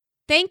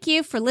Thank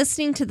you for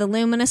listening to The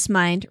Luminous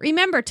Mind.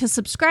 Remember to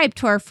subscribe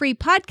to our free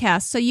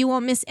podcast so you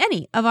won't miss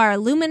any of our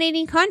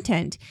illuminating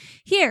content.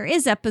 Here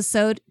is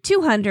episode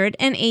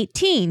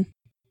 218. If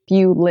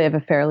you live a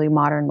fairly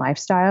modern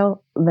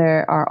lifestyle,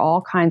 there are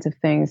all kinds of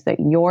things that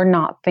you're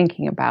not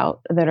thinking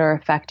about that are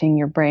affecting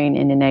your brain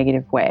in a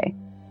negative way.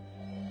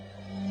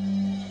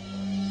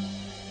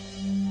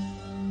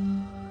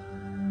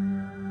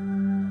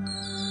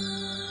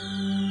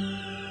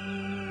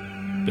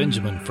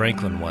 Benjamin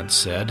Franklin once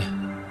said,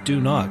 "Do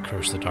not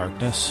curse the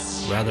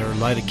darkness, rather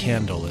light a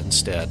candle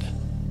instead."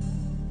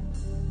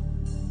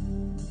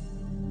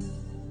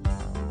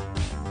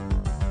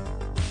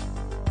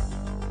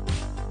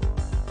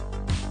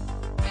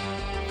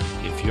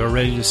 If you're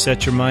ready to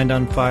set your mind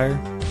on fire,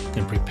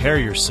 then prepare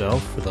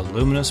yourself for the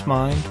Luminous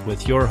Mind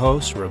with your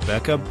host,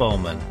 Rebecca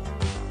Bowman.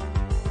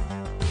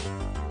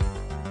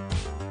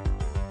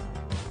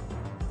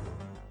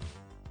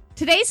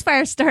 Today's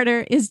fire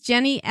starter is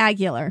Jenni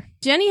Aguilar.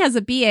 Jenni has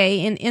a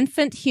BA in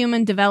Infant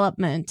Human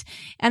Development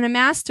and a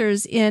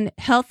master's in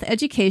health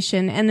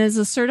education and is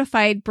a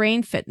certified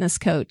brain fitness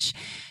coach.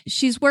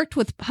 She's worked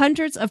with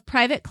hundreds of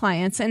private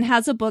clients and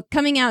has a book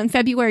coming out in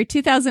February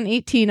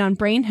 2018 on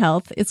brain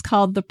health. It's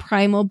called The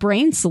Primal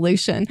Brain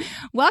Solution.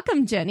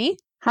 Welcome, Jenni.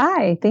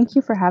 Hi, thank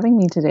you for having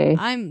me today.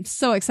 I'm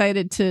so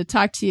excited to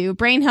talk to you.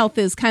 Brain health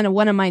is kind of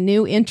one of my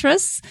new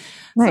interests.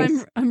 Nice.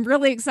 So I'm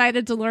really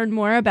excited to learn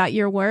more about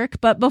your work.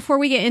 But before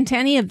we get into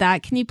any of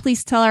that, can you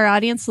please tell our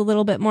audience a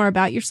little bit more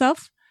about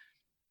yourself?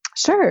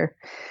 Sure.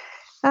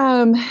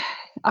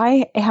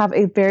 I have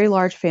a very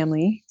large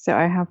family. So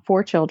I have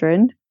 4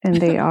 children, and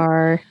they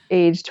are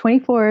age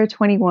 24,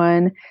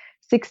 21,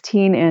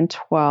 16, and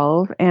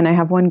 12. And I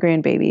have one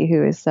grandbaby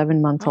who is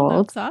 7 months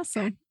old. That's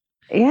awesome.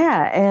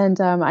 Yeah. And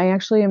I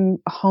actually am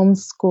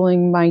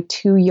homeschooling my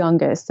 2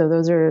 youngest. So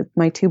those are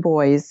my 2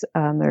 boys.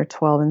 They're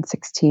 12 and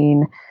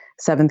 16,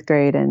 7th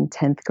grade and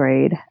 10th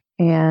grade.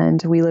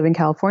 And we live in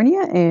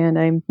California, and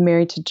I'm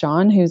married to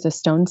John, who's a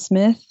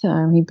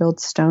stonesmith. He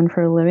builds stone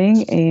for a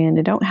living, and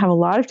I don't have a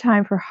lot of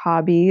time for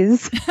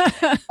hobbies.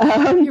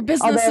 Your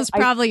business is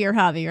probably your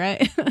hobby,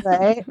 right?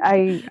 Right.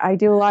 I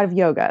do a lot of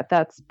yoga.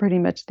 That's pretty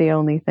much the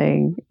only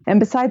thing. And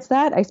besides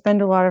that, I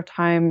spend a lot of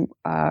time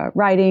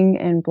writing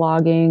and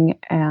blogging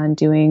and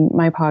doing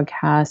my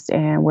podcast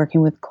and working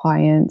with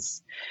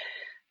clients,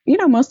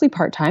 mostly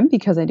part-time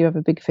because I do have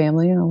a big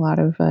family and a lot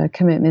of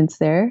commitments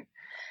there.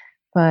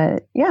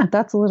 But yeah,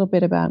 that's a little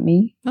bit about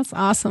me. That's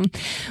awesome.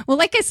 Well,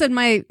 like I said,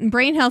 my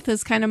brain health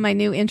is kind of my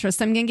new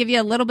interest. I'm going to give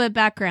you a little bit of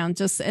background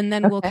and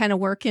then we'll kind of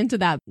work into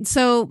that.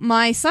 So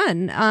my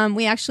son,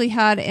 we actually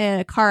had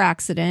a car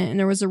accident and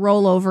there was a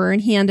rollover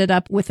and he ended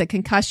up with a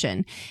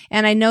concussion.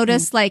 And I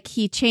noticed like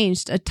he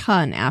changed a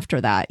ton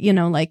after that,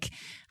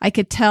 I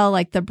could tell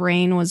like the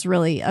brain was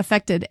really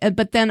affected.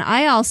 But then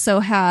I also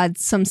had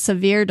some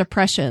severe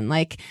depression.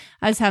 Like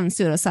I was having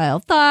suicidal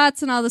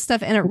thoughts and all this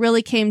stuff. And it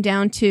really came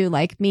down to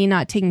like me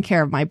not taking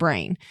care of my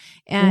brain.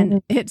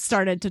 And it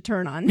started to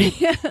turn on me.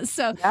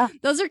 So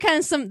those are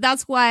kind of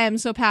that's why I'm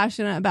so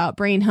passionate about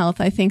brain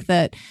health. I think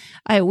that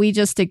we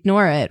just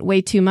ignore it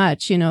way too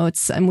much.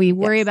 And we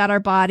worry about our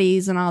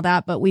bodies and all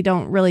that, but we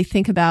don't really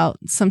think about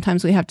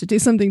sometimes we have to do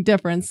something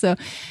different. So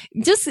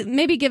just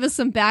maybe give us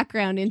some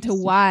background into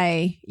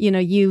why,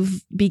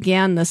 you've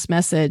began this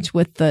message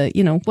with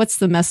what's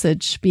the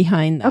message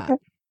behind that? Okay.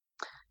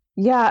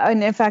 Yeah.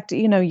 And in fact,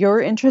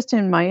 your interest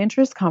and my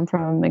interest come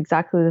from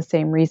exactly the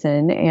same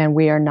reason. And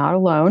we are not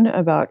alone.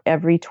 About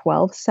every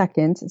 12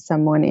 seconds,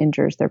 someone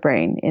injures their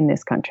brain in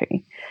this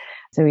country.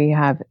 So we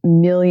have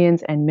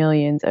millions and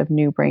millions of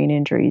new brain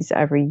injuries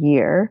every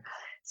year.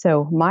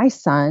 So my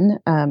son,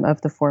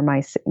 of the 4,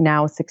 my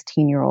now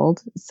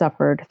 16-year-old,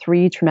 suffered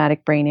 3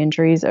 traumatic brain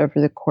injuries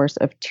over the course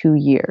of 2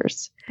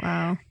 years.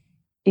 Wow.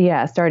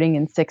 Yeah, starting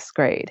in 6th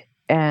grade.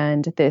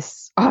 And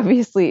this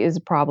obviously is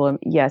a problem.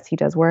 Yes, he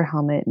does wear a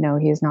helmet. No,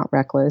 he is not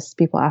reckless.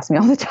 People ask me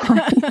all the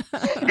time,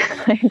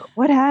 like,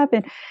 what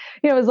happened?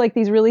 It was like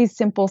these really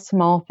simple,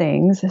 small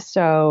things.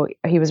 So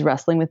he was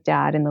wrestling with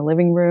dad in the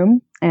living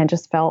room and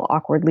just fell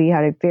awkwardly,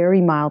 had a very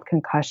mild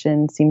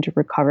concussion, seemed to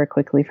recover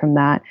quickly from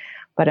that,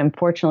 but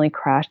unfortunately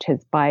crashed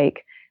his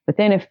bike.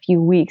 Within a few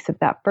weeks of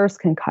that first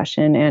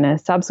concussion, and a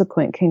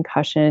subsequent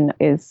concussion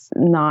is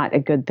not a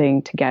good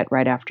thing to get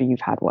right after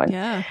you've had one.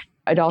 Yeah.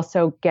 It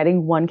also,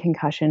 getting one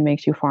concussion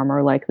makes you far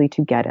more likely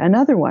to get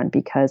another one,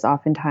 because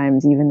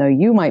oftentimes, even though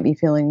you might be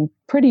feeling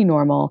pretty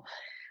normal,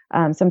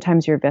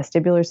 sometimes your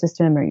vestibular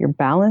system or your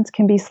balance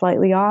can be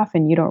slightly off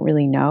and you don't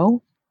really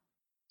know.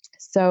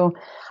 So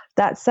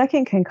that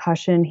second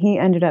concussion, he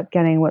ended up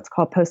getting what's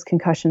called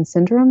post-concussion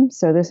syndrome.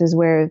 So this is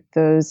where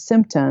those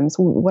symptoms,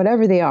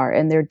 whatever they are,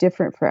 and they're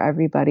different for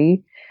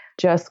everybody,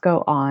 just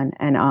go on.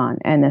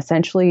 And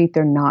essentially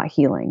they're not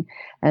healing.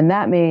 And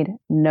that made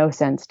no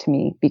sense to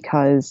me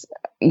because,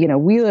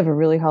 we live a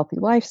really healthy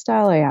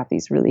lifestyle. I have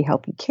these really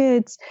healthy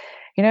kids.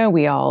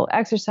 We all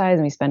exercise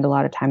and we spend a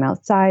lot of time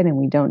outside and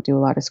we don't do a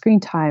lot of screen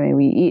time and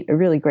we eat a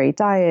really great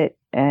diet.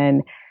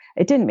 And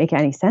it didn't make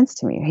any sense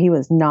to me. He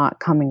was not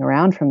coming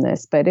around from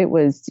this, but it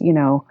was,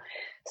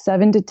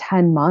 7 to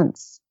 10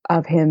 months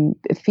of him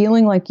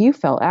feeling like you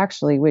felt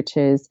actually, which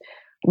is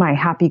my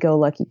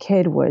happy-go-lucky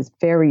kid was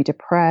very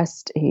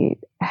depressed. He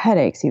had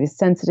headaches. He was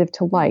sensitive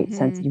to light,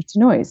 sensitive to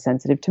noise,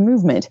 sensitive to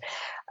movement.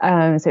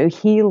 So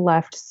he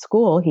left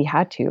school. He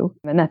had to.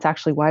 And that's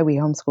actually why we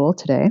homeschool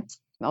today,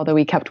 although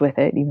we kept with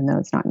it, even though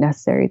it's not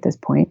necessary at this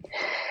point.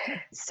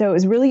 So it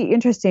was really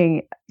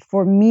interesting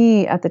for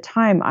me at the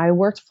time. I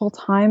worked full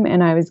time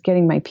and I was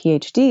getting my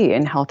PhD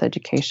in health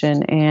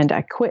education. And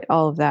I quit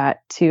all of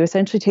that to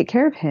essentially take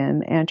care of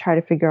him and try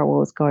to figure out what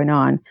was going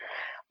on.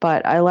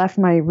 But I left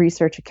my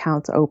research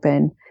accounts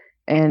open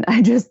and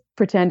I just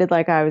pretended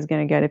like I was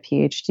going to get a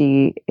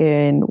PhD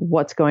in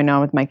what's going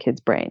on with my kid's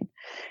brain.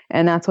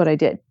 And that's what I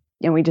did.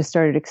 And we just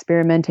started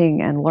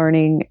experimenting and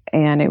learning.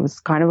 And it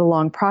was kind of a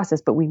long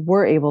process, but we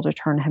were able to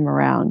turn him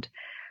around.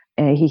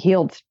 He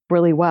healed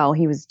really well.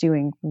 He was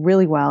doing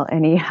really well.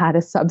 And he had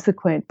a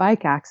subsequent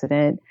bike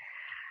accident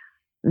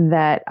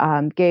that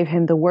gave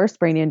him the worst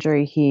brain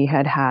injury he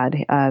had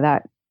had.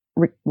 That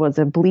was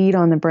a bleed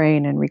on the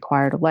brain and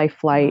required a life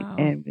flight. Wow.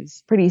 And it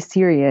was pretty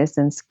serious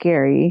and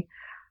scary.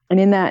 And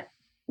in that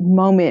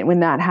moment when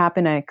that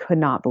happened, I could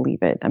not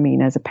believe it. I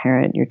mean, as a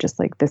parent, you're just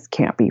like, this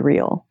can't be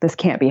real. This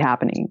can't be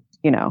happening.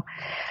 You know,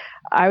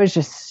 I was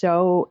just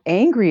so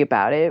angry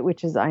about it,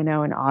 which is, I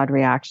know, an odd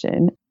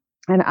reaction.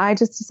 And I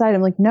just decided,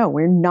 I'm like, no,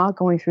 we're not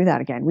going through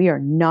that again. We are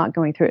not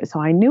going through it. So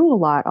I knew a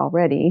lot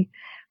already,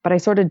 but I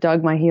sort of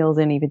dug my heels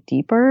in even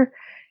deeper.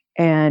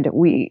 And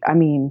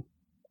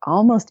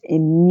almost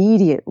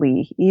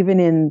immediately, even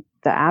in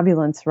the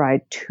ambulance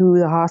ride to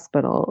the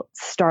hospital,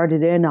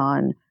 started in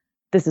on,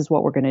 this is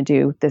what we're going to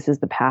do. This is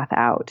the path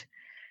out.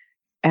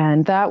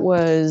 And that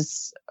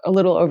was a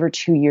little over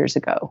 2 years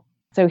ago.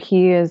 So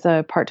he is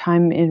a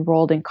part-time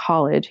enrolled in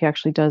college. He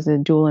actually does a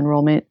dual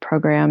enrollment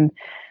program.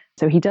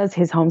 So he does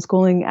his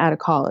homeschooling at a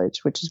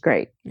college, which is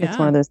great. Yeah. It's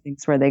one of those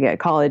things where they get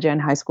college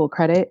and high school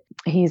credit.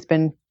 He's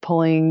been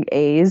pulling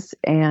A's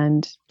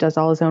and does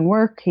all his own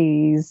work.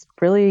 He's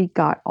really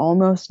got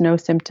almost no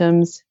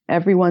symptoms.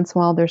 Every once in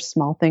a while, there's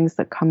small things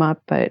that come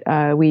up, but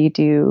we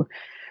do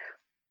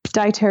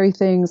dietary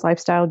things,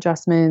 lifestyle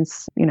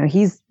adjustments. You know,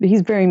 he's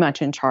very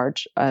much in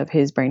charge of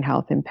his brain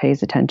health and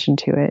pays attention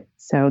to it.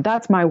 So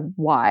that's my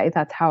why.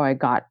 That's how I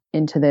got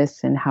into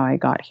this and how I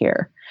got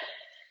here.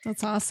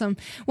 That's awesome.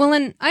 Well,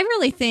 and I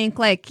really think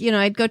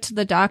I'd go to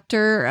the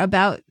doctor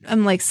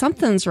I'm like,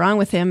 something's wrong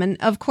with him. And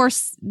of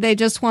course they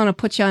just want to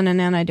put you on an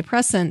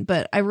antidepressant,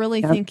 but I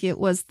really think it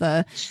was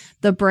the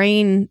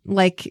brain,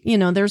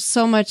 there's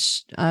so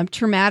much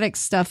traumatic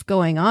stuff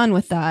going on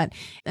with that.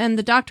 And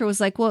the doctor was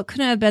like, well, it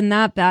couldn't have been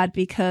that bad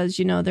because,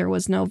 there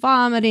was no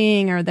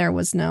vomiting or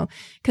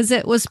because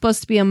it was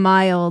supposed to be a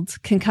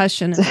mild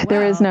concussion as well.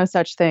 There is no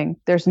such thing.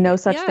 There's no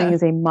such thing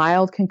as a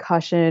mild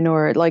concussion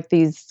or like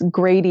these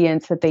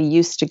gradients that they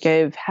used to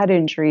give head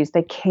injuries.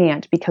 They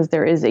can't, because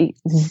there is a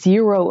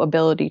zero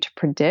ability to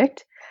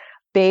predict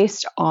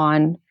based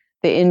on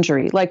the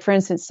injury. Like, for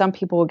instance, some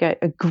people will get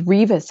a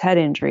grievous head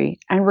injury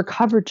and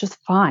recover just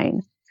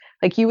fine.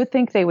 Like, you would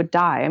think they would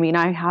die. I mean,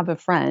 I have a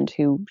friend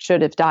who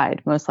should have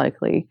died most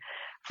likely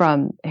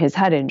from his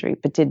head injury,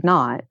 but did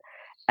not,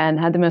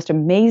 and had the most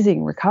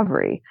amazing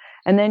recovery.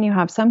 And then you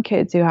have some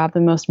kids who have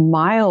the most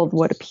mild,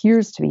 what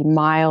appears to be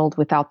mild,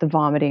 without the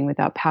vomiting,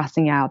 without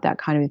passing out, that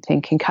kind of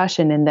thing,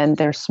 concussion. And then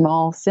their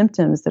small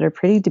symptoms that are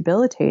pretty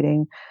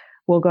debilitating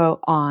will go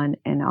on.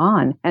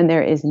 And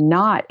there is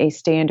not a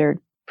standard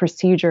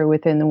procedure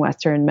within the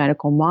Western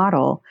medical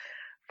model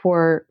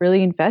for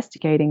really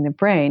investigating the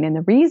brain. And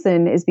the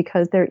reason is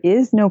because there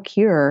is no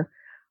cure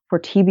for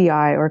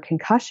TBI or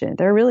concussion.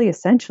 There really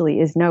essentially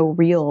is no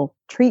real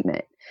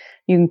treatment.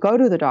 You can go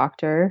to the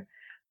doctor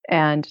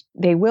and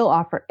they will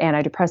offer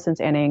antidepressants,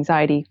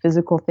 anti-anxiety,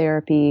 physical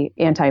therapy,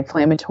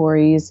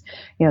 anti-inflammatories,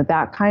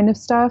 that kind of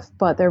stuff.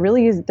 But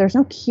there's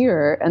no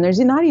cure, and there's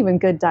not even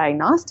good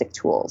diagnostic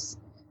tools.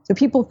 So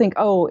people think,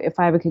 oh, if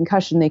I have a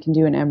concussion, they can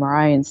do an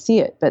MRI and see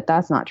it. But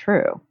that's not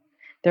true.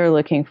 They're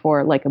looking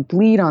for like a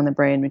bleed on the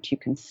brain, which you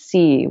can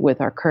see with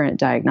our current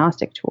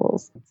diagnostic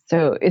tools.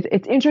 So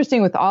it's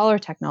interesting with all our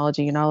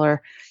technology and all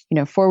our,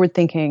 forward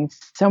thinking,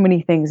 so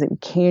many things that we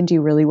can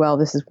do really well.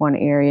 This is one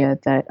area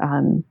that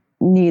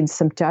needs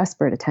some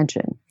desperate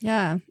attention.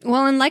 Yeah.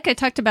 Well, and like I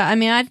talked about,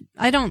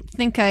 I don't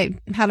think I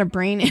had a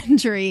brain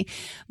injury,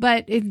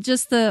 but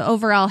just the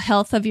overall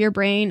health of your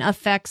brain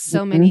affects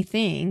so many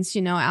things,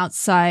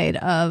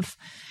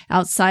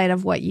 outside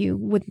of what you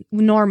would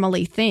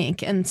normally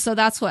think. And so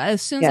that's what,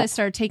 as soon as I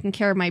started taking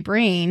care of my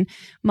brain,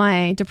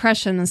 my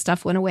depression and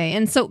stuff went away.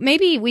 And so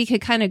maybe we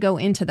could kind of go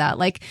into that.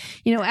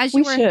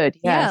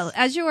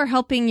 As you were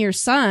helping your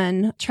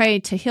son try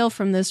to heal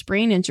from this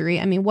brain injury,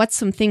 what's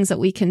some things that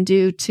we can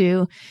do to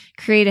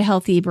create a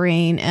healthy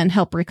brain and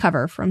help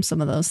recover from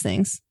some of those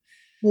things?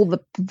 Well, the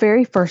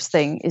very first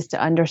thing is to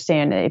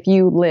understand that if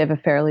you live a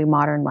fairly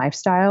modern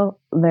lifestyle,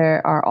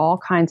 there are all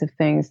kinds of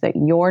things that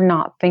you're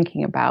not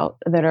thinking about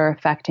that are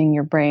affecting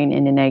your brain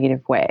in a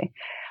negative way,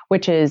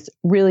 which is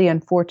really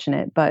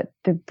unfortunate, but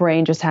the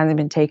brain just hasn't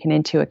been taken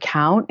into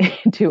account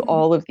into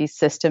all of these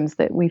systems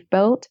that we've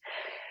built.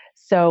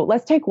 So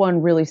let's take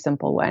one really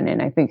simple one.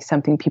 And I think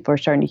something people are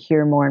starting to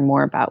hear more and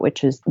more about,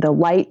 which is the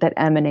light that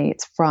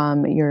emanates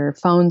from your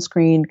phone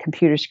screen,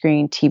 computer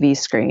screen, TV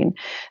screen.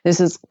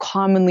 This is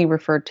commonly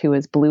referred to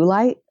as blue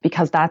light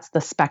because that's the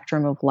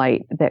spectrum of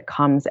light that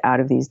comes out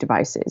of these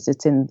devices.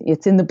 It's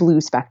in the blue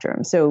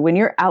spectrum. So when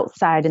you're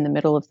outside in the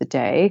middle of the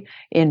day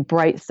in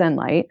bright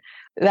sunlight,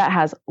 that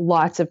has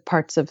lots of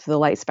parts of the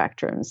light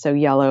spectrum. So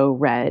yellow,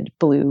 red,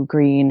 blue,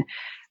 green.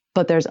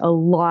 But there's a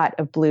lot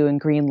of blue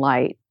and green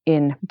light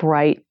in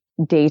bright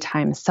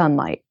daytime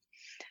sunlight.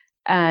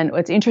 And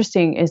what's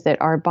interesting is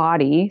that our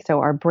body, so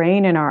our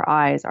brain and our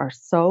eyes, are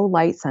so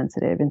light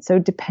sensitive and so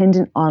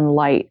dependent on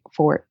light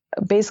for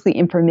basically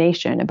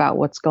information about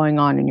what's going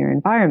on in your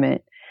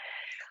environment,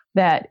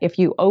 that if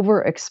you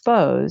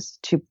overexpose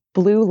to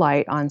blue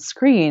light on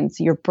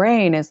screens, your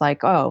brain is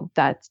like, oh,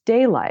 that's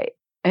daylight.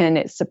 And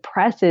it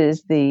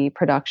suppresses the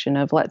production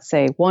of, let's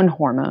say, one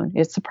hormone.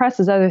 It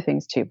suppresses other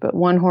things too, but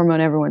one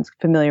hormone everyone's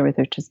familiar with,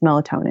 which is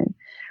melatonin.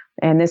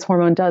 And this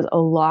hormone does a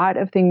lot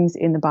of things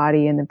in the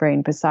body and the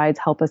brain besides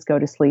help us go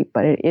to sleep,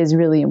 but it is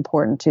really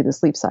important to the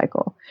sleep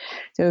cycle.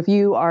 So if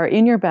you are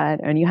in your bed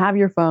and you have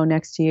your phone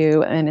next to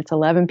you and it's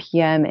 11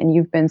 p.m. and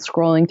you've been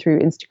scrolling through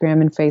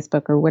Instagram and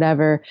Facebook or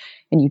whatever,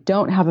 and you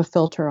don't have a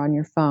filter on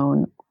your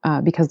phone,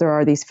 because there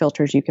are these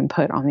filters you can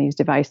put on these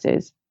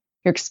devices,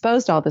 you're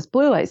exposed to all this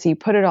blue light. So you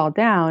put it all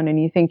down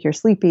and you think you're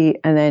sleepy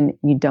and then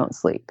you don't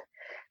sleep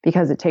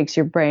because it takes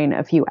your brain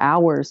a few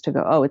hours to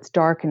go, oh, it's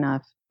dark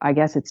enough. I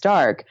guess it's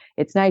dark.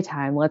 It's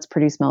nighttime. Let's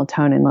produce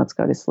melatonin. Let's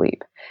go to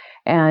sleep.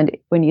 And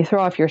when you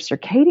throw off your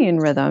circadian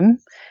rhythm,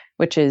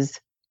 which is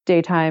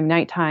daytime,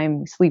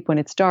 nighttime, sleep when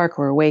it's dark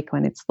or awake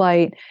when it's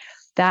light,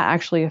 that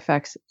actually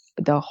affects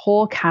the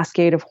whole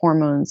cascade of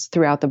hormones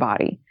throughout the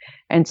body.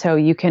 And so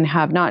you can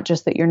have not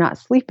just that you're not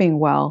sleeping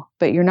well,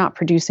 but you're not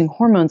producing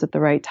hormones at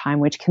the right time,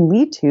 which can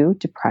lead to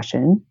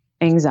depression,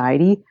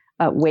 anxiety.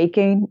 Weight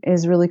gain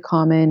is really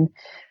common.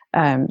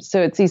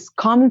 So it's these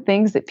common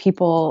things that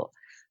people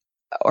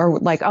are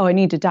like, oh, I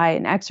need to diet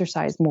and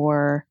exercise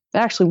more.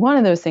 But actually, one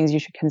of those things you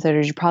should consider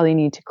is you probably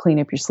need to clean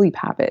up your sleep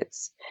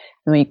habits.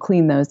 And when you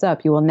clean those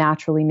up, you will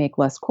naturally make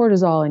less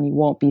cortisol and you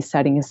won't be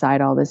setting aside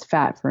all this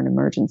fat for an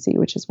emergency,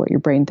 which is what your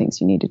brain thinks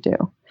you need to do.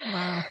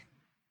 Wow.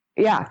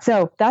 Yeah.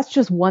 So that's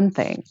just one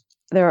thing.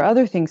 There are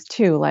other things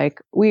too. Like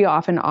we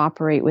often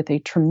operate with a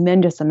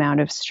tremendous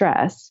amount of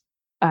stress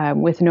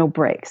with no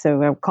break.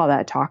 So I call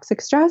that toxic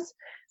stress.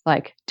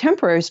 Like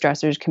temporary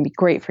stressors can be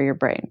great for your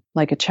brain,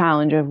 like a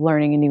challenge of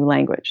learning a new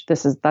language.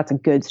 That's a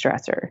good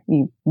stressor.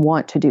 You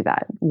want to do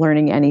that.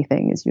 Learning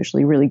anything is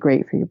usually really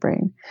great for your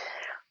brain.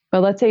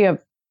 But let's say you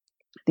have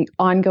the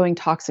ongoing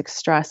toxic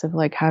stress of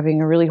like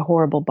having a really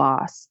horrible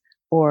boss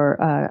or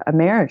a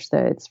marriage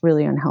that's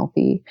really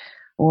unhealthy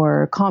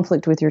or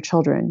conflict with your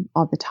children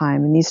all the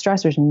time. And these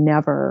stressors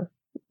never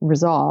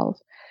resolve.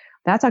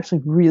 That's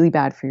actually really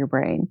bad for your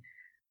brain.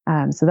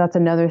 So that's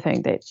another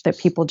thing that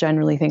people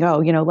generally think, oh,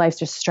 life's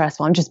just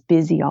stressful. I'm just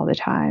busy all the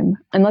time.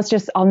 And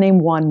I'll name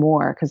one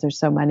more because there's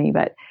so many,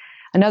 but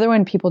another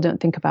one people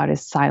don't think about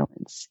is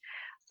silence.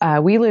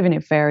 We live in a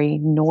very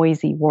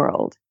noisy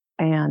world,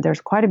 and there's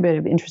quite a bit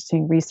of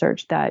interesting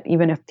research that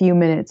even a few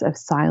minutes of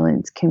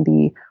silence can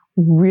be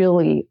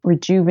really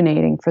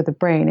rejuvenating for the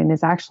brain and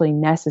is actually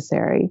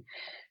necessary.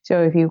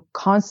 So if you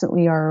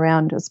constantly are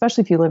around,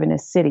 especially if you live in a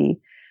city,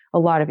 a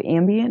lot of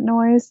ambient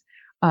noise.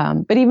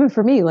 But even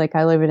for me, like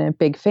I live in a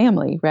big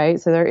family, right?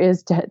 So there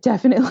is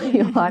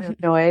definitely a lot of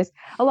noise,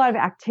 a lot of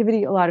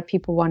activity, a lot of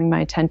people wanting my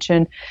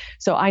attention.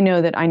 So I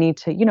know that I need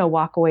to,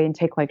 walk away and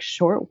take like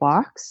short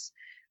walks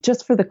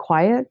just for the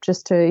quiet,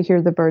 just to hear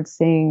the birds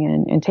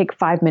sing and take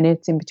 5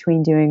 minutes in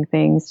between doing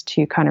things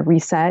to kind of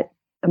reset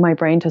my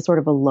brain to sort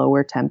of a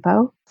lower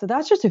tempo. So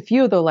that's just a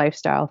few of the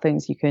lifestyle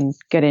things you can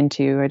get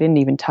into. I didn't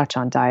even touch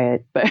on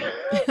diet, but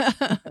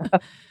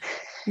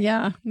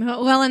yeah.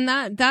 Well, and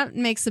that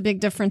makes a big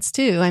difference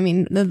too. I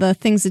mean, the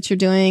things that you're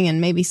doing and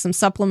maybe some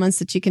supplements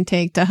that you can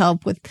take to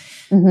help with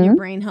your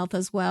brain health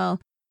as well.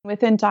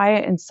 Within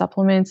diet and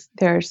supplements,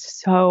 there's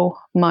so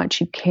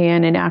much you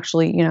can, and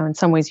actually, in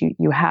some ways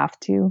you have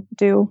to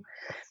do.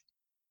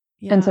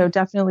 Yeah. And so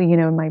definitely,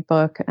 in my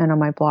book and on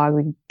my blog,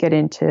 we get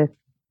into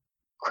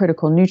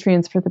critical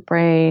nutrients for the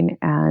brain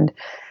and,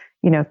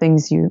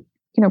 things you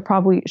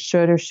probably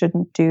should or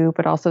shouldn't do.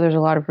 But also there's a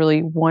lot of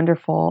really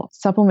wonderful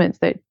supplements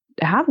that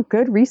have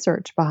good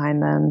research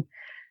behind them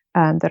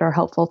that are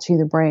helpful to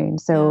the brain.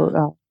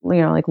 So,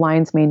 like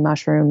lion's mane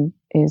mushroom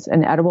is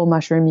an edible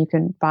mushroom you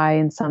can buy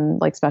in some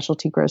like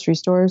specialty grocery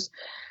stores,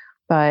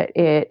 but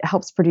it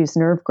helps produce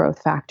nerve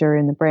growth factor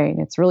in the brain.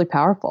 It's really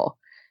powerful.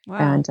 Wow.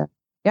 And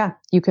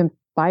you can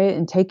buy it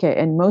and take it.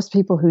 And most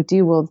people who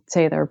do will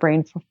say their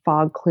brain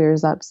fog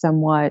clears up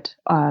somewhat,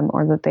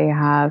 or that they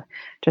have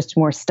just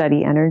more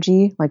steady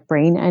energy, like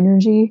brain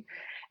energy,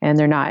 and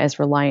they're not as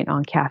reliant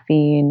on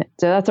caffeine.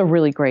 So that's a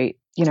really great,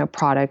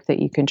 product that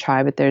you can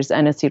try. But there's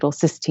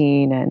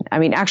N-acetylcysteine. And I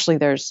mean, actually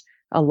there's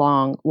a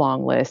long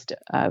list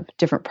of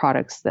different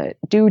products that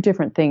do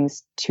different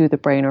things to the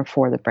brain or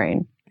for the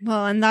brain.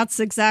 Well, and that's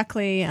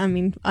exactly, I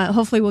mean,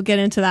 hopefully we'll get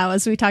into that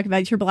as we talk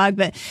about your blog,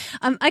 but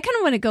I kind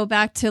of want to go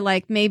back to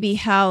like maybe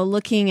how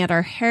looking at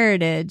our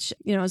heritage,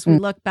 as we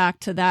look back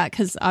to that,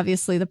 because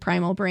obviously the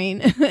primal brain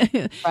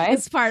right?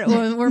 is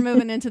we're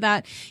moving into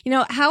that.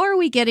 How are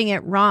we getting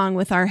it wrong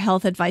with our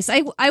health advice?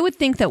 I would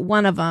think that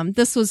one of them,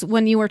 this was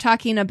when you were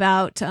talking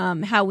about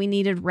how we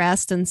needed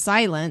rest and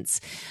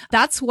silence.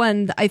 That's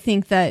one I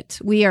think that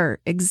we are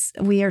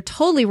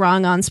totally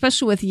wrong on,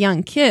 especially with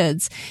young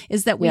kids,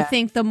 is that we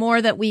think the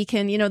more that we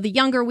can, the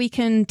younger we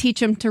can teach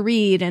them to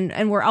read,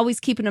 and we're always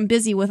keeping them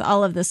busy with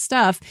all of this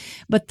stuff,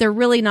 but they're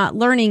really not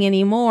learning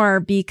anymore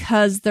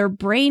because their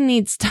brain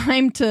needs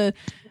time to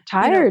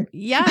tired.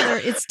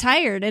 It's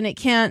tired and it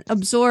can't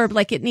absorb,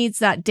 like it needs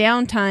that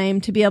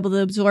downtime to be able to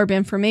absorb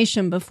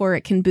information before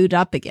it can boot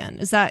up again.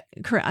 Is that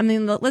correct? I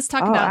mean, let's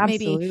talk about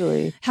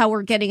maybe how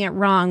we're getting it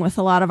wrong with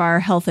a lot of our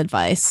health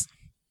advice.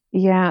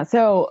 Yeah.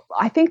 So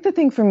I think the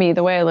thing for me,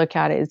 the way I look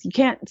at it is you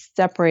can't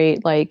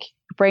separate like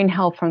brain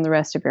health from the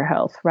rest of your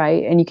health,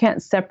 right? And you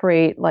can't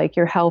separate like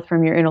your health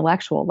from your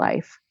intellectual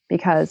life,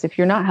 because if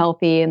you're not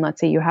healthy and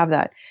let's say you have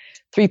that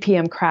 3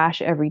 p.m.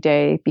 crash every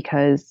day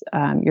because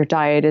your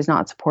diet is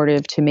not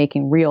supportive to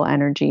making real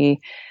energy,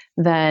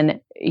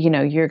 then,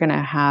 you're going to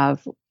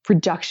have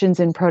reductions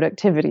in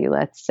productivity,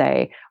 let's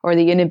say, or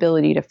the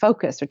inability to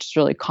focus, which is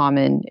really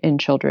common in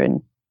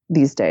children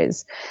these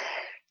days.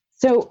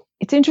 So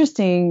it's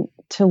interesting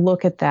to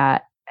look at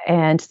that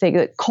and say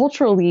that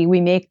culturally we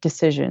make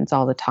decisions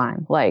all the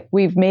time. Like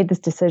we've made this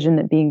decision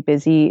that being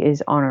busy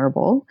is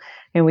honorable.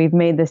 And we've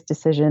made this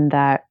decision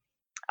that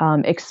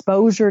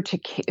exposure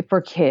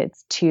for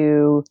kids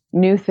to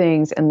new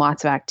things and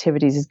lots of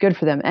activities is good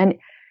for them. And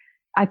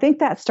I think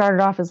that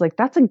started off as like,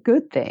 that's a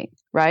good thing,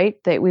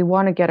 right? That we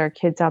want to get our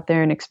kids out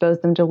there and expose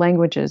them to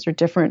languages or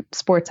different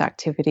sports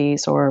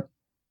activities, or,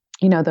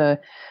 the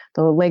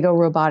Lego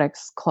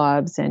robotics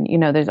clubs. And,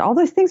 there's all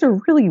those things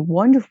are really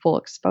wonderful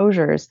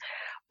exposures.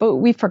 But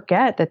we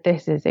forget that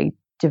this is a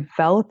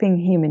developing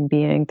human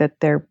being, that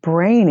their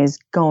brain is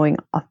going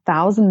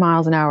 1,000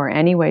 miles an hour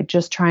anyway,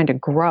 just trying to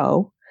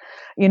grow,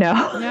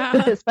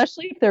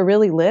 especially if they're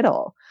really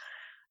little.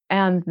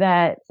 And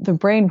that the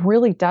brain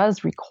really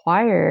does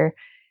require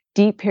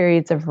deep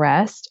periods of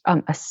rest,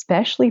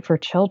 especially for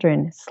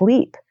children,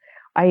 sleep.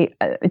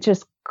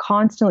 Just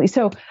constantly.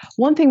 So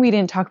one thing we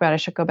didn't talk about, I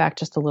should go back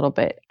just a little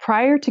bit.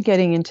 Prior to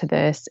getting into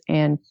this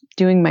and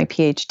doing my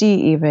PhD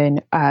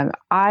even,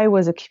 I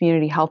was a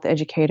community health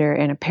educator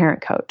and a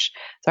parent coach.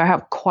 So I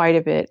have quite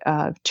a bit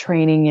of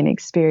training and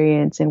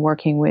experience in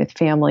working with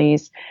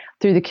families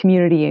through the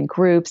community and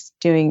groups,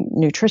 doing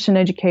nutrition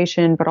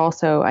education, but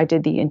also I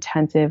did the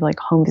intensive like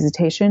home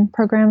visitation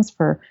programs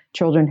for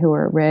children who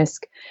are at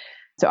risk.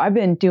 So I've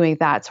been doing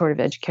that sort of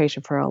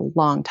education for a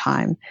long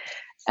time.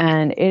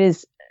 And it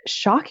is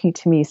shocking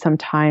to me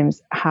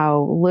sometimes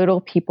how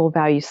little people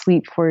value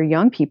sleep for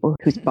young people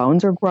whose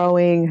bones are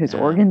growing, whose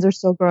organs are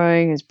still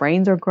growing, whose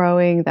brains are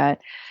growing, that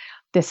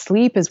the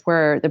sleep is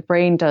where the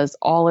brain does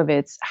all of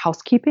its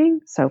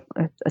housekeeping. So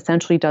it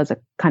essentially does a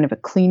kind of a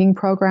cleaning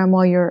program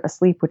while you're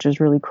asleep, which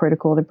is really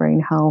critical to brain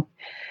health.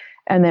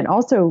 And then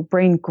also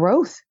brain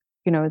growth.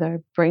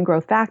 The brain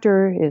growth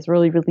factor is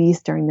really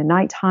released during the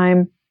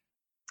nighttime.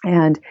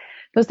 And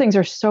those things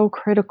are so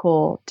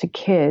critical to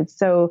kids.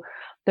 So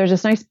there's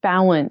this nice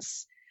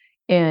balance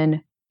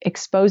in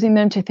exposing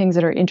them to things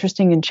that are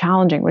interesting and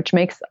challenging, which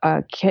makes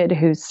a kid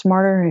who's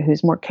smarter,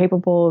 who's more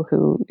capable,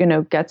 who,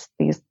 gets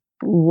these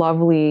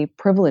lovely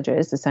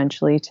privileges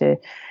essentially to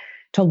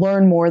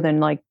learn more than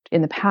like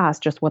in the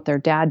past, just what their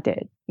dad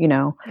did,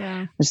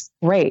 It's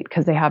great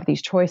because they have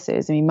these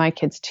choices. I mean, my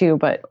kids too,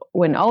 but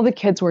when all the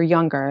kids were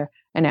younger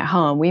and at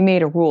home, we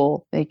made a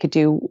rule they could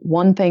do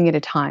one thing at a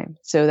time.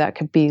 So that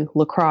could be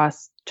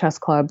lacrosse, chess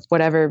club,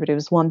 whatever, but it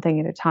was one thing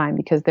at a time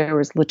because there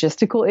was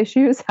logistical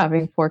issues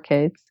having 4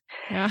 kids.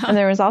 Yeah. And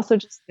there was also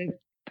just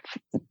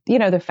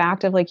the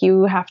fact of like,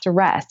 you have to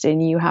rest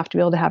and you have to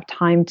be able to have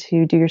time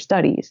to do your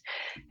studies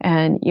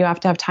and you have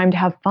to have time to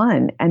have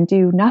fun and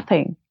do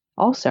nothing.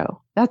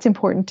 Also, that's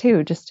important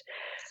too. Just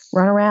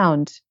run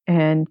around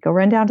and go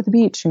run down to the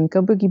beach and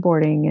go boogie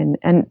boarding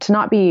and to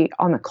not be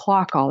on the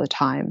clock all the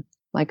time.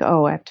 Like,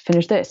 oh, I have to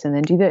finish this and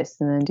then do this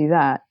and then do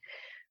that.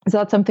 So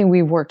that's something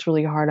we've worked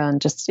really hard on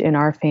just in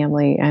our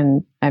family.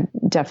 And I've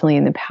definitely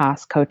in the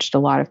past coached a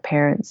lot of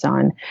parents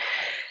on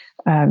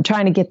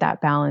trying to get that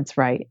balance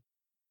right.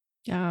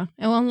 Yeah.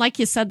 And well, like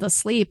you said, the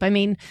sleep, I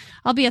mean,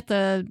 I'll be at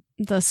the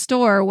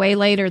store way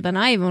later than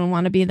I even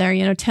want to be there,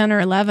 10 or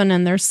 11,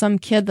 and there's some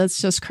kid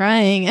that's just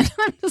crying. And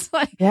I'm just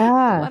like,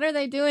 what are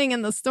they doing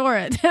in the store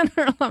at 10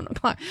 or 11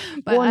 o'clock?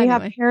 But well, anyway. You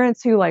have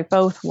parents who like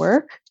both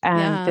work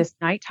and this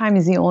nighttime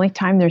is the only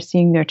time they're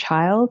seeing their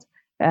child.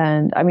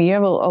 And I mean, you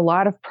have a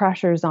lot of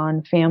pressures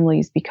on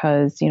families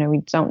because,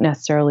 we don't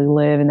necessarily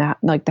live in that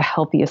like the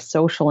healthiest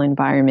social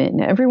environment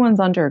and everyone's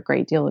under a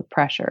great deal of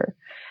pressure.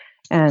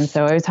 And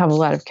so I always have a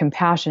lot of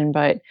compassion,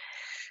 but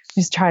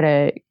just try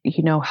to,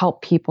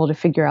 help people to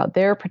figure out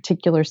their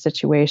particular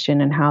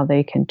situation and how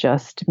they can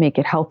just make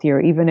it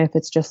healthier, even if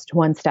it's just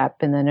one step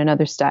and then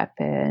another step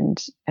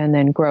and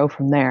then grow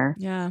from there.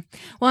 Yeah.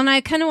 Well, and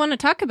I kind of want to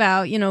talk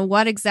about,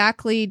 what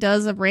exactly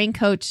does a brain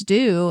coach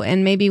do?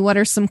 And maybe what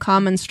are some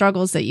common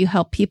struggles that you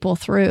help people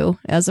through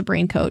as a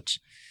brain coach?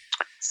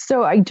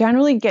 So I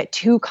generally get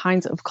two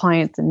kinds of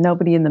clients and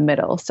nobody in the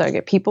middle. So I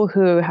get people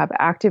who have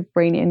active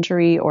brain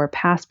injury or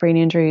past brain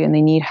injury and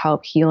they need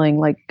help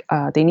healing,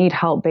 they need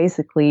help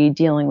basically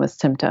dealing with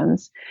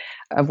symptoms,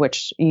 of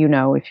which,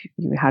 if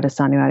you had a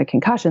son who had a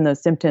concussion,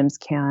 those symptoms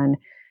can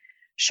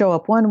show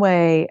up one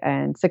way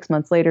and 6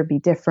 months later be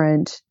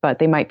different, but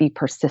they might be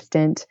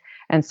persistent.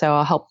 And so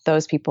I'll help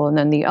those people. And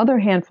then the other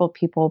handful of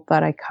people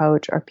that I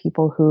coach are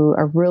people who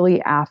are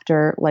really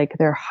after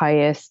their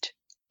highest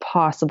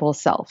possible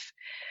self.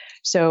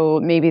 So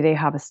maybe they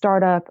have a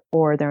startup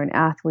or they're an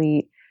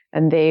athlete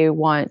and they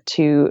want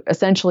to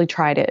essentially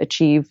try to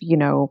achieve,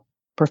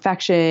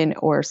 perfection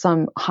or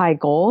some high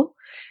goal.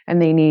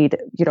 And they need,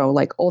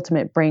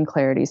 ultimate brain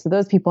clarity. So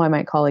those people I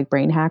might call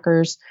brain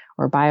hackers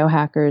or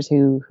biohackers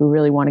who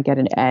really want to get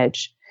an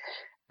edge.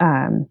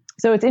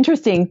 So it's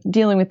interesting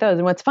dealing with those.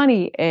 And what's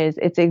funny is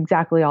it's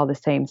exactly all the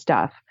same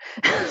stuff.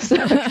 So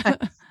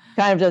it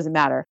kind of doesn't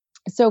matter.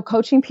 So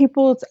coaching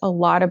people, it's a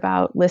lot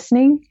about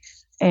listening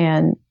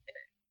and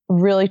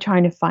really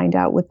trying to find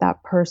out with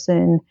that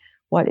person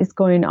what is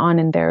going on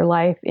in their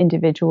life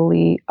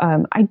individually.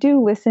 I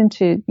do listen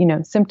to,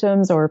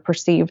 symptoms or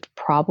perceived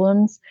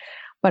problems,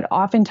 but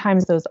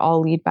oftentimes those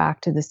all lead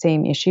back to the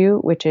same issue,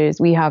 which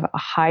is we have a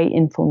high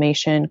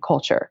inflammation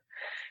culture.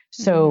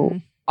 So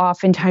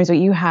oftentimes what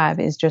you have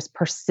is just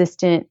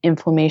persistent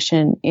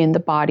inflammation in the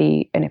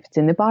body. And if it's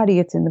in the body,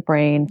 it's in the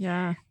brain.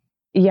 Yeah.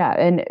 Yeah.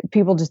 And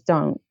people just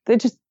don't,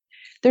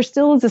 there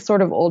still is a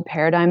sort of old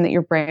paradigm that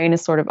your brain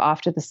is sort of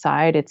off to the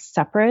side. It's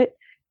separate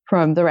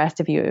from the rest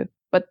of you.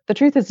 But the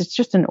truth is it's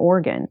just an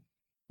organ.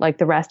 Like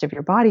the rest of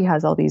your body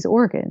has all these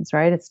organs,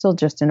 right? It's still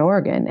just an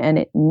organ and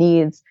it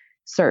needs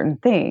certain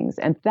things.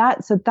 And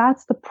that's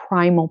the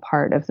primal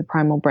part of the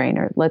primal brain,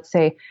 or let's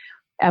say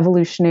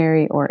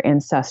evolutionary or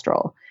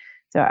ancestral.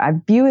 So I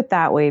view it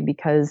that way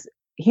because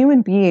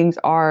human beings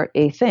are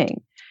a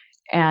thing.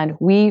 And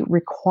we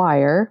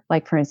require,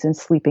 for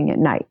instance, sleeping at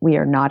night. We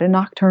are not a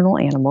nocturnal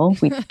animal.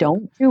 We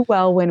don't do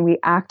well when we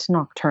act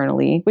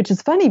nocturnally, which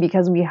is funny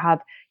because we have,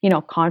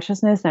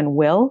 consciousness and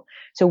will.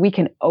 So we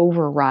can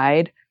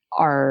override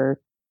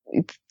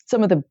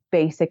some of the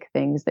basic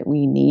things that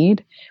we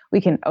need. We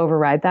can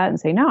override that and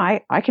say, no,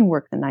 I can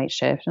work the night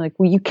shift. And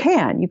well, you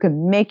can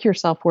make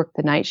yourself work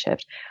the night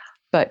shift.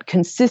 But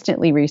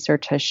consistently,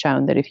 research has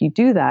shown that if you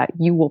do that,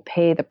 you will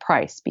pay the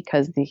price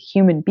because the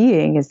human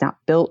being is not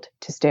built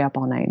to stay up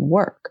all night and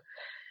work.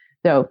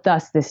 So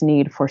thus this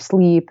need for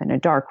sleep and a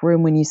dark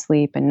room when you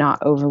sleep and not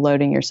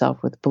overloading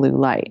yourself with blue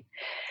light.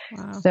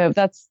 Wow. So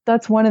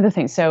that's one of the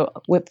things. So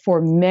for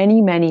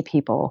many, many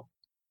people,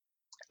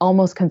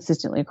 almost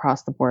consistently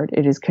across the board,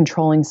 it is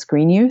controlling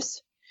screen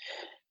use.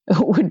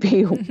 Would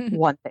be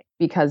one thing,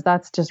 because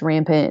that's just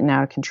rampant and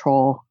out of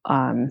control.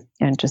 And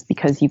just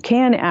because you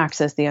can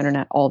access the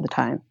internet all the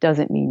time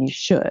doesn't mean you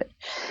should.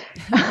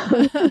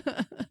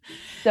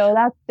 So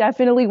that's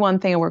definitely one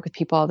thing I work with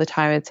people all the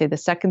time. I'd say the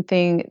second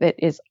thing that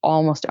is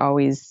almost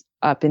always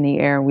up in the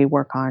air and we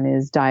work on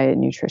is diet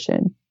and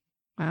nutrition.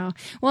 Wow.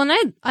 Well,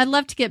 and I'd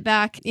love to get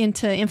back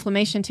into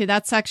inflammation too.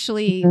 That's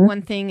actually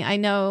one thing I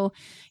know.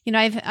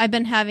 I've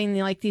been having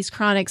these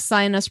chronic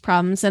sinus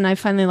problems, and I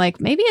finally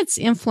maybe it's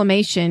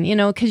inflammation.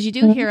 Because you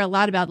do hear a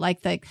lot about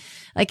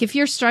if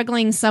you're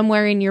struggling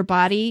somewhere in your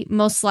body,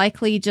 most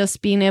likely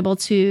just being able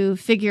to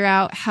figure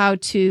out how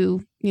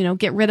to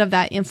get rid of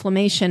that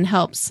inflammation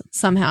helps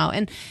somehow.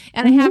 And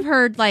I have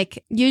heard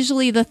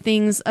usually the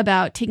things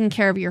about taking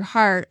care of your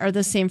heart are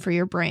the same for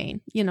your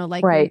brain,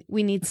 right.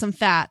 we need some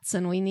fats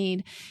and we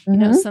need,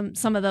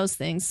 some of those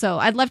things. So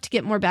I'd love to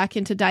get more back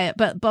into diet,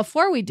 but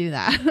before we do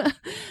that,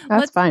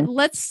 that's fine.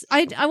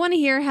 I want to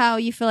hear how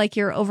you feel like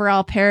your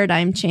overall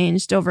paradigm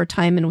changed over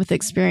time and with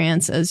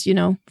experience as,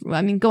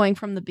 going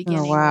from the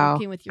beginning,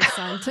 working with your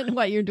son to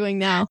what you're doing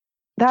now.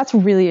 That's a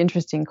really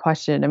interesting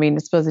question. I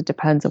suppose it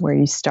depends on where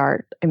you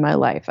start in my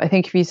life. I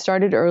think if you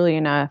started early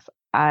enough,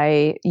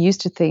 I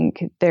used to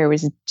think there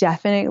was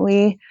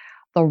definitely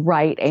the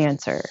right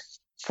answer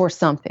for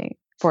something,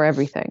 for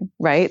everything,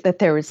 right? That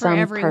there was for some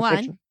everyone.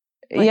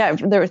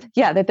 perfect,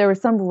 that there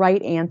was some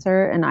right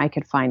answer and I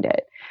could find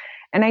it.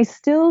 And I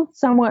still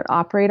somewhat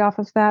operate off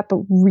of that, but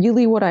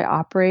really what I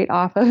operate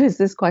off of is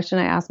this question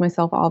I ask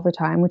myself all the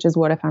time, which is,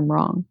 what if I'm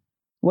wrong?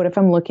 What if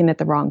I'm looking at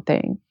the wrong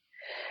thing?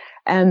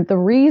 And the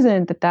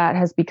reason that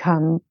has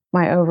become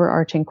my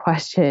overarching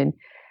question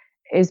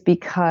is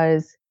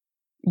because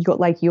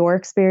your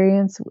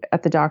experience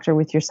at the doctor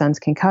with your son's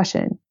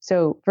concussion.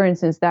 So for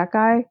instance, that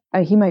guy,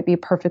 he might be a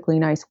perfectly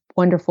nice,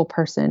 wonderful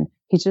person.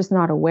 He's just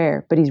not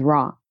aware, but he's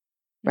wrong,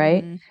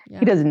 right? Yeah.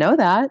 He doesn't know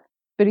that,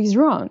 but he's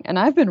wrong. And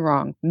I've been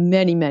wrong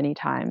many, many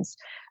times.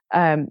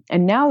 And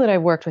now that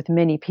I've worked with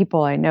many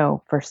people, I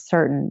know for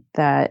certain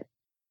that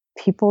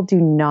people do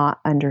not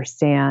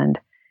understand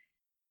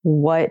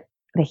what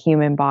the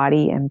human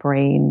body and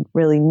brain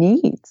really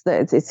needs.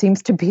 It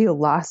seems to be a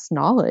lost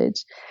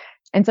knowledge.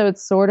 And so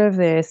it's sort of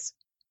this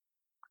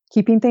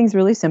keeping things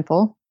really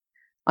simple,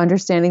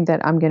 understanding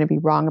that I'm going to be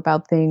wrong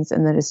about things.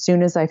 And that as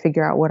soon as I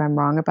figure out what I'm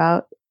wrong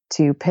about,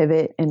 to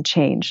pivot and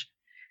change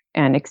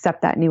and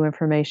accept that new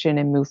information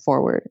and move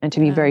forward, and to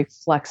be very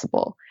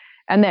flexible.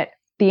 And that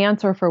the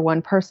answer for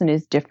one person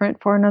is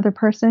different for another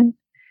person.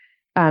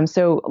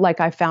 So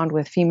like I found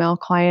with female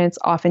clients,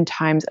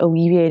 oftentimes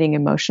alleviating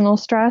emotional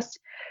stress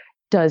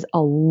does a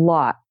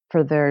lot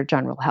for their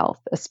general health,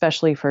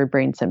 especially for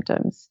brain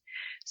symptoms.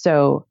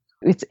 So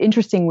it's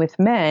interesting with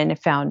men, I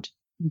found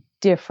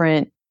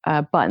different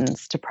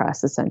buttons to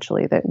press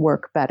essentially that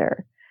work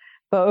better.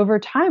 But over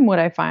time, what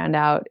I found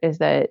out is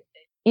that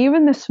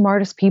even the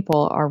smartest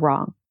people are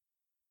wrong.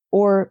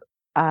 Or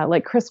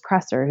like Chris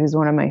Kresser, who's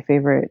one of my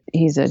favorite,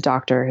 he's a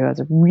doctor who has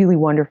a really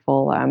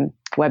wonderful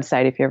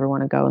website if you ever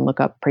want to go and look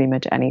up pretty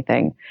much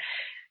anything.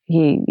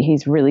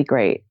 He's really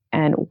great.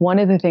 And one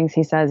of the things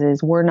he says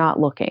is we're not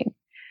looking.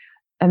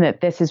 And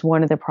that this is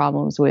one of the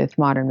problems with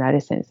modern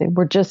medicine, is that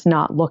we're just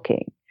not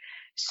looking.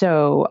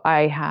 So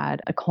I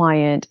had a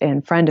client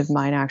and friend of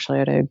mine actually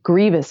had a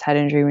grievous head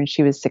injury when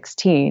she was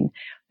 16.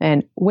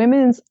 And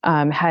women's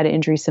head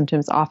injury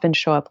symptoms often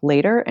show up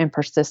later and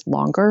persist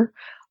longer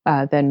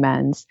than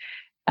men's.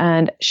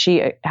 And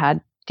she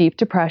had deep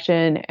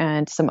depression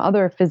and some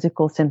other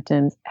physical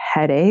symptoms,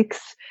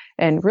 headaches,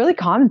 and really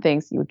common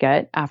things you would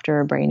get after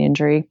a brain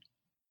injury.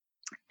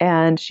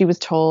 And she was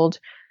told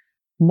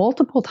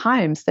multiple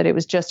times that it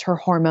was just her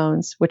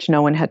hormones, which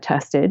no one had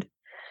tested,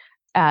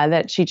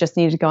 that she just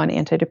needed to go on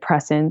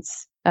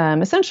antidepressants.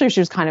 Essentially, she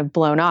was kind of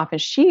blown off.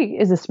 And she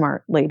is a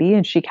smart lady.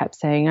 And she kept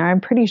saying,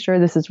 I'm pretty sure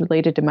this is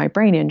related to my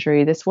brain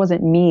injury. This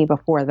wasn't me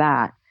before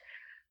that.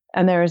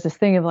 And there was this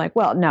thing of like,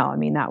 well, no, I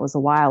mean, that was a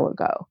while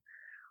ago.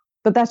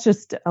 But that's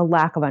just a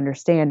lack of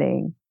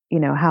understanding,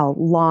 how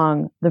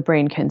long the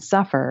brain can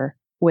suffer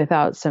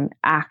without some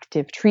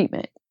active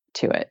treatment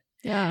to it.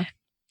 Yeah.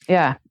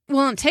 Yeah.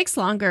 Well, it takes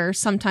longer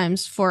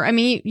sometimes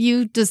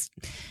you just,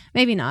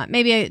 maybe not,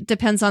 maybe it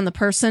depends on the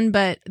person,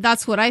 but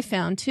that's what I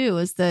found too,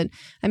 is that,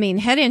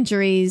 head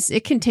injuries,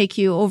 it can take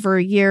you over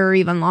a year or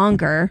even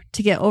longer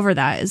to get over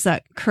that. Is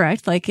that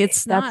correct?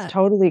 That's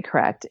totally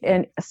correct.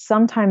 And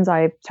sometimes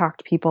I talk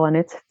to people and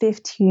it's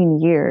 15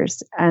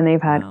 years and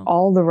they've had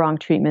all the wrong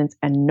treatments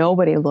and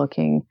nobody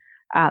looking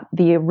at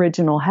the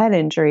original head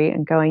injury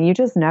and going, you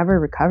just never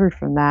recovered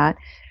from that.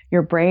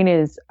 Your brain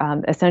is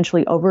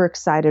essentially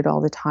overexcited all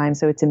the time.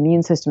 So its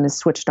immune system is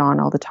switched on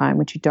all the time,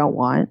 which you don't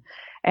want.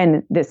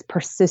 And this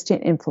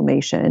persistent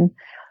inflammation.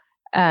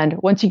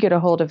 And once you get a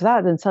hold of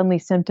that, then suddenly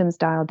symptoms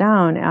dial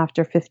down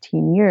after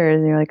 15 years.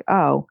 And you're like,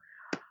 oh,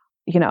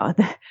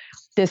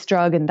 this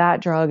drug and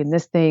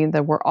this thing,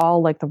 that were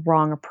all like the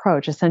wrong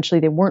approach. Essentially,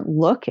 they weren't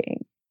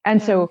looking.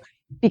 And so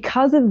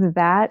because of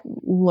that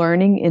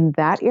learning in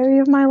that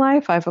area of my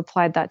life, I've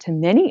applied that to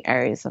many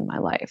areas of my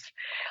life,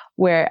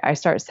 where I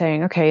start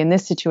saying, okay, in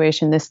this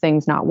situation, this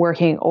thing's not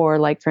working. Or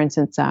like, for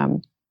instance,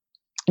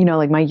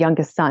 like my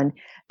youngest son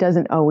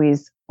doesn't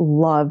always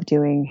love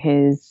doing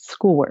his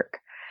schoolwork.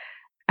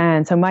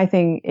 And so my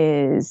thing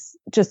is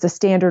just a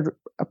standard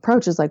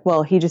approach is like,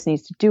 well, he just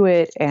needs to do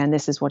it. And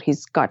this is what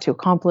he's got to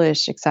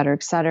accomplish, et cetera,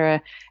 et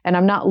cetera. And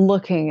I'm not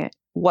looking at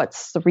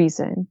what's the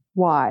reason,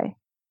 why.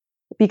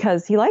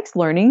 Because he likes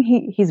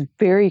learning. He's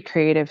very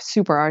creative,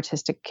 super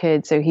artistic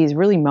kid. So he's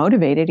really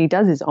motivated. He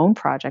does his own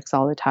projects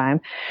all the time.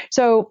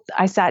 So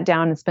I sat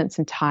down and spent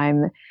some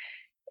time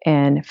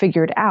and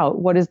figured out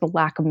what is the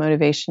lack of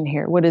motivation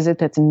here? What is it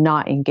that's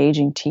not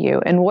engaging to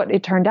you? And what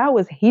it turned out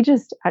was he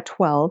just at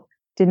 12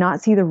 did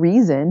not see the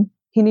reason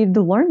he needed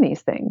to learn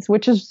these things,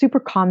 which is a super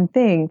common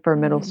thing for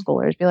middle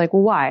schoolers. Be like,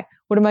 well, why?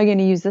 What am I going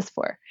to use this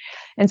for?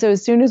 And so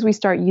as soon as we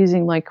start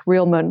using like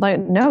real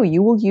no,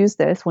 you will use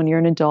this when you're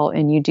an adult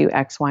and you do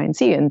X, Y, and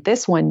Z. And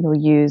this one you'll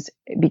use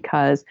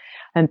because,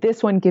 and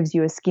this one gives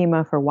you a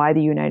schema for why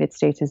the United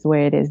States is the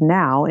way it is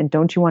now. And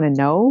don't you want to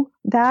know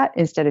that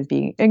instead of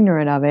being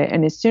ignorant of it?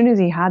 And as soon as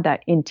he had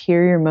that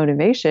interior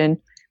motivation,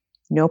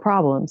 no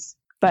problems.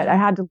 But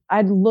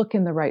I'd look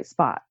in the right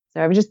spot.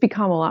 So I've just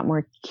become a lot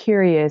more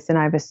curious, and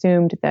I've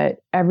assumed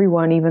that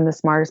everyone, even the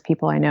smartest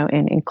people I know,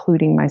 and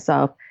including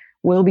myself,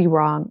 will be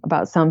wrong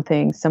about some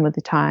things some of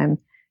the time.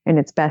 And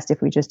it's best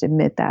if we just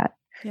admit that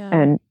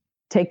and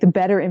take the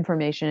better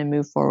information and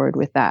move forward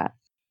with that.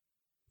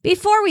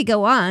 Before we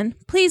go on,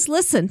 please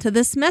listen to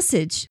this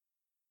message.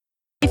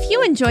 If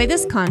you enjoy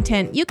this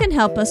content, you can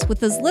help us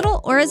with as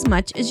little or as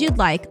much as you'd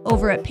like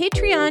over at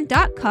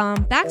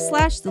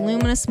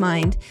patreon.com/theluminous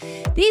mind.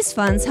 These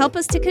funds help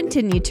us to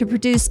continue to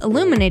produce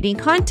illuminating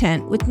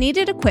content with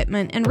needed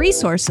equipment and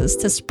resources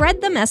to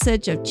spread the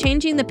message of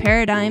changing the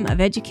paradigm of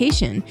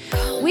education.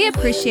 We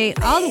appreciate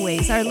all the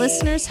ways our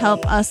listeners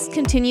help us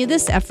continue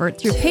this effort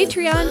through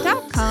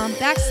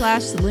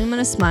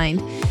patreon.com/theluminous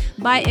mind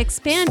by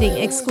expanding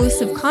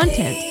exclusive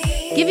content,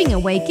 giving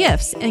away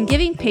gifts, and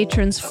giving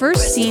patrons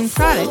first seen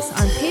products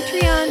on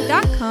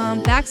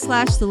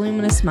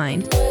patreon.com/theluminous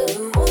mind.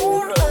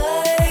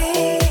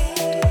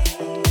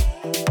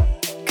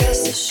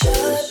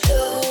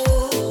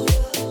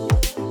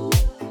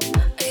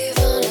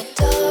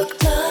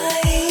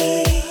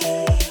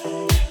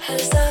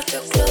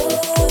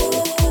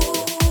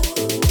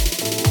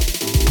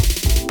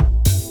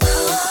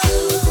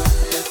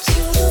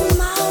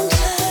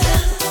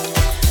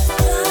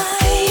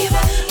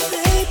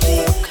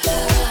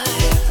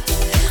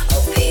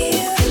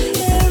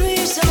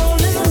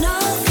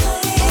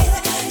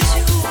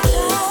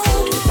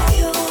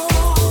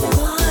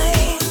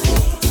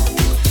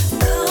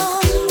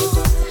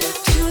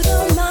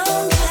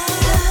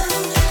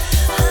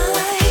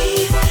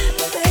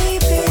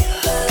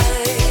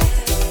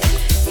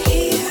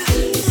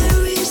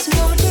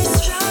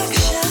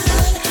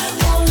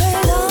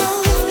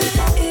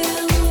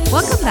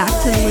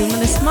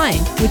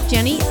 Mind with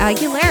Jenni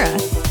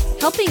Aguilar,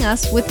 helping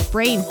us with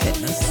brain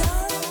fitness.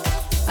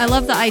 I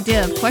love the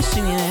idea of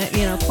questioning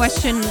it,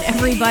 question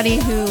everybody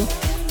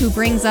who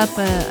brings up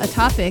a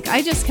topic.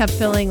 I just kept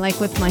feeling like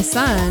with my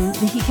son,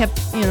 he kept,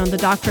 the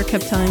doctor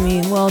kept telling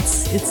me, well,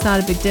 it's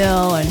not a big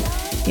deal. And,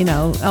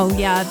 oh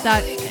yeah,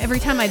 that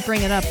every time I'd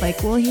bring it up,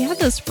 like, well, he had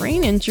this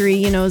brain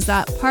injury, is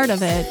that part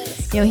of it?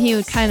 He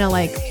would kind of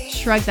like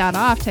shrug that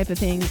off type of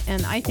thing.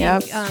 And I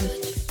think,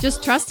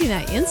 just trusting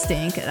that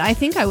instinct, I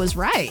think I was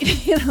right,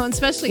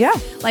 especially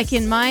like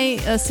in my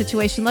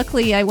situation.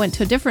 Luckily, I went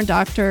to a different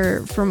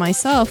doctor for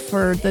myself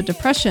for the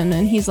depression.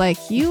 And he's like,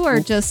 you are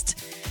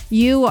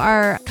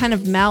kind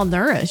of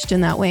malnourished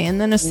in that way. And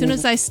then as soon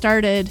as I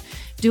started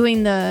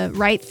doing the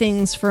right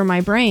things for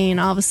my brain,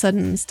 all of a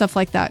sudden stuff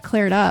like that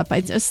cleared up. I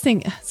just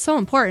think it's so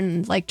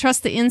important, like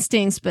trust the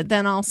instincts, but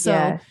then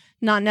also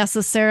not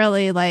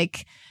necessarily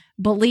like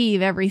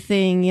believe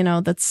everything,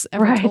 that's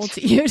ever told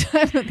to you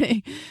type of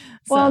thing.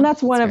 Well, and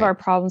that's one of our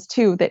problems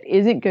too, that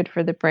isn't good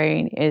for the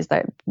brain, is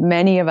that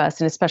many of us,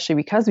 and especially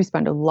because we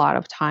spend a lot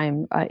of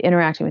time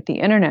interacting with the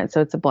internet,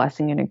 so it's a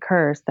blessing and a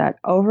curse, that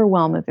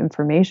overwhelm of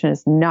information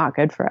is not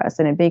good for us.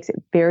 And it makes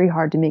it very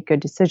hard to make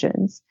good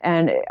decisions.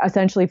 And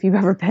essentially, if you've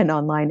ever been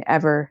online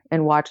ever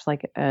and watched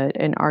like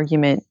an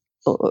argument,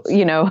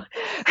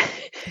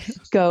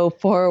 go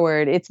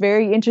forward, it's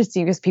very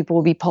interesting because people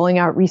will be pulling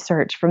out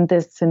research from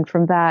this and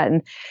from that.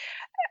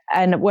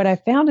 And what I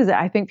found is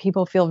that I think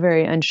people feel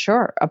very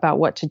unsure about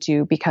what to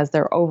do because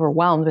they're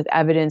overwhelmed with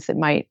evidence that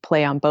might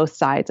play on both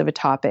sides of a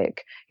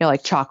topic.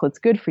 Like chocolate's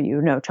good for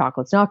you. No,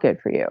 chocolate's not good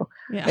for you.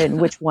 Yeah.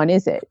 And which one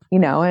is it?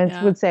 And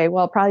it would say,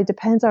 well, it probably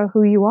depends on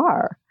who you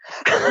are.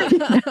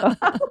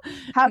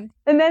 And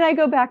then I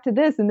go back to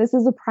this, and this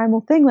is a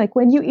primal thing. Like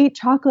when you eat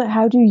chocolate,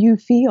 how do you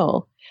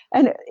feel?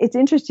 And it's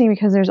interesting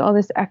because there's all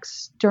this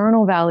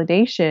external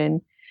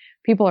validation.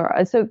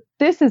 So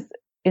this is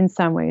in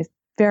some ways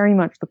very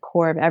much the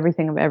core of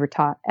everything I've ever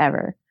taught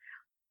ever,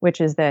 which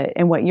is that,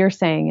 and what you're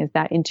saying is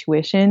that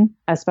intuition,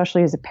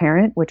 especially as a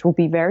parent, which will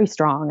be very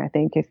strong. I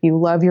think if you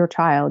love your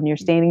child and you're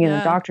standing in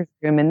the doctor's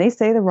room and they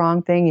say the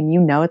wrong thing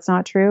and it's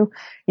not true,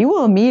 you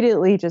will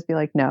immediately just be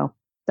like, no,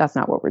 that's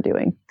not what we're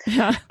doing.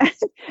 Yeah.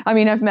 I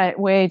mean, I've met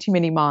way too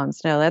many moms.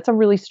 No, that's a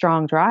really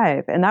strong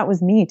drive. And that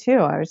was me too.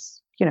 I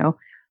was,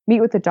 meet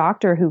with a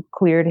doctor who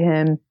cleared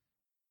him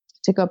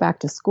to go back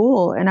to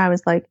school. And I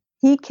was like,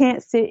 he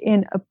can't sit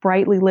in a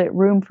brightly lit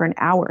room for an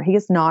hour. He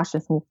gets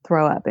nauseous and will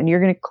throw up, and you're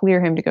going to clear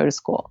him to go to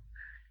school.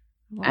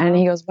 Wow. And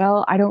he goes,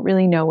 well, I don't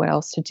really know what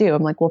else to do.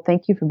 I'm like, well,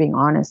 thank you for being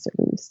honest at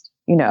least,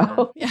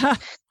 Yeah.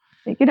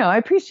 I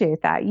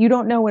appreciate that. You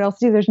don't know what else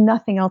to do. There's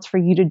nothing else for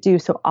you to do.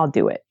 So I'll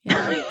do it.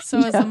 Yeah. So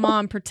as a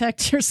mom,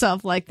 protect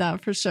yourself like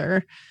that for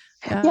sure.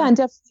 Yeah, and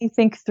definitely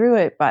think through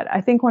it. But I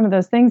think one of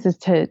those things is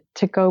to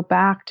go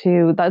back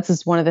to, this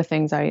is one of the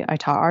things I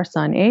taught our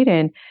son,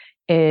 Aiden,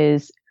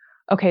 is,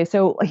 okay,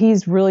 so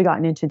he's really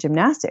gotten into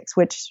gymnastics,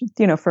 which,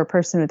 for a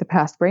person with a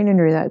past brain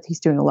injury, that he's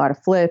doing a lot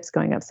of flips,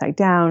 going upside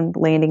down,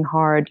 landing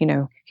hard,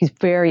 he's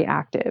very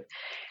active.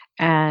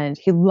 And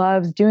he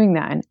loves doing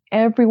that. And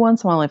every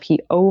once in a while, if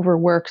he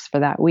overworks for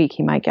that week,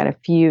 he might get a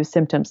few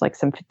symptoms like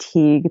some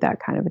fatigue,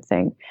 that kind of a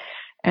thing.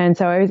 And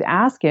so I always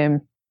ask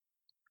him,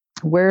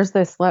 where's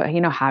this,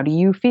 how do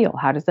you feel?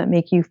 How does that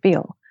make you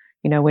feel,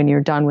 when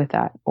you're done with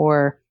that?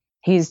 Or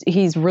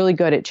he's really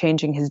good at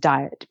changing his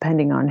diet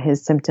depending on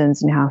his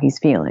symptoms and how he's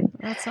feeling.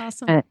 That's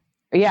awesome.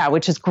 And,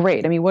 which is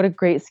great. I mean, what a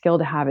great skill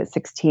to have at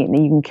 16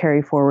 that you can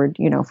carry forward,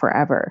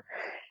 forever.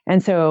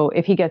 And so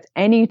if he gets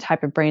any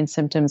type of brain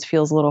symptoms,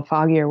 feels a little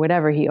foggy or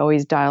whatever, he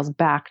always dials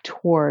back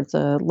towards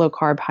a low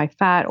carb, high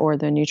fat, or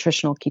the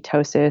nutritional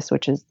ketosis,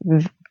 which is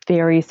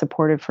very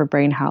supportive for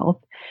brain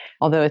health.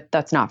 Although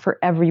that's not for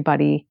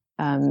everybody.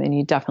 And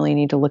you definitely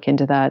need to look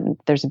into that.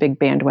 There's a big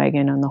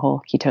bandwagon on the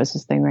whole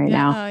ketosis thing right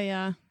now. Oh,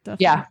 yeah.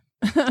 Definitely. Yeah.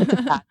 It's a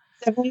fad.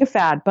 It's definitely a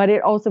fad, but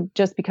it also,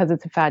 just because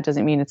it's a fad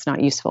doesn't mean it's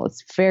not useful.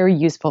 It's very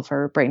useful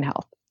for brain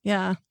health.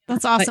 Yeah.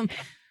 That's awesome.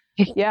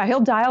 But, he'll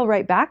dial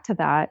right back to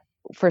that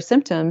for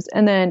symptoms.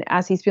 And then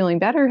as he's feeling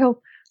better,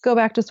 he'll go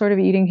back to sort of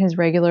eating his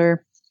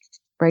regular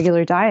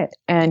diet.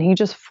 And he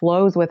just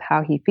flows with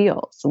how he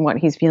feels and what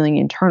he's feeling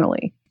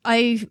internally.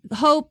 I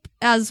hope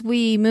as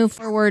we move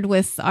forward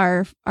with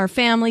our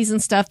families and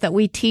stuff that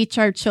we teach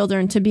our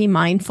children to be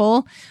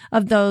mindful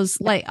of those.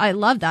 Like, I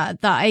love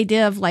that. The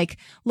idea of like,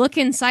 look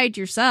inside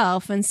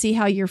yourself and see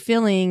how you're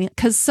feeling.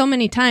 Cause so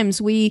many times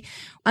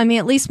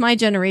at least my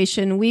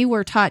generation, we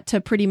were taught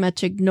to pretty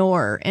much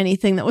ignore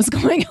anything that was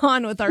going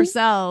on with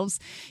ourselves,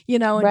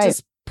 and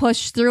just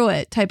push through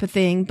it type of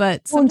thing.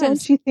 But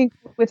sometimes, don't you think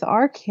with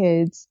our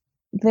kids,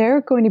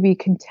 they're going to be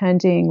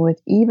contending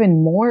with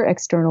even more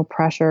external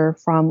pressure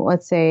from,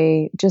 let's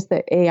say, just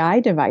the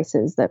AI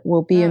devices that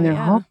will be in their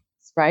homes,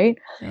 right?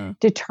 Yeah.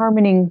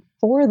 Determining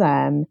for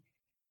them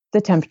the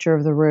temperature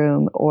of the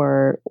room,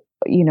 or,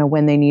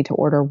 when they need to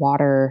order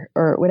water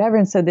or whatever.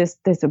 And so this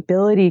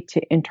ability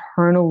to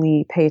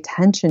internally pay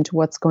attention to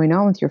what's going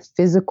on with your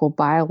physical,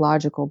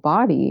 biological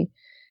body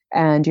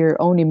and your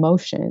own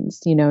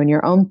emotions, and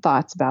your own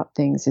thoughts about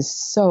things is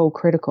so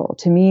critical.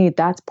 To me,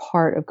 that's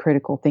part of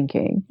critical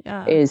thinking,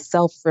 is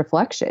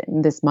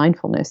self-reflection, this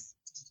mindfulness.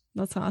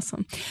 That's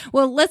awesome.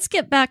 Well, let's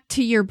get back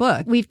to your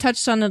book. We've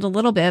touched on it a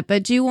little bit,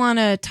 but do you want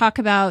to talk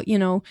about,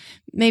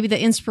 maybe the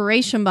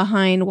inspiration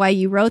behind why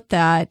you wrote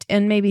that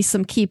and maybe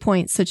some key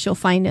points that you'll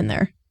find in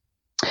there?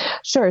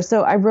 Sure.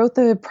 So I wrote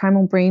the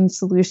Primal Brain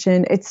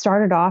Solution. It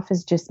started off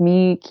as just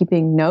me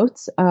keeping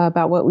notes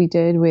about what we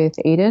did with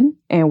Aiden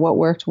and what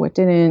worked, what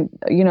didn't,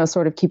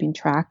 sort of keeping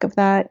track of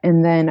that.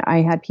 And then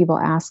I had people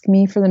ask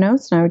me for the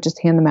notes and I would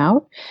just hand them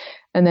out.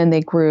 And then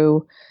they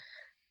grew.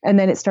 And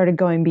then it started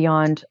going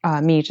beyond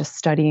me just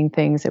studying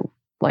things.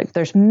 Like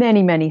there's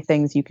many, many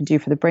things you can do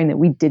for the brain that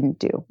we didn't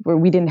do, or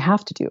we didn't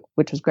have to do,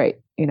 which was great,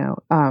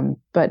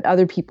 but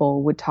other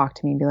people would talk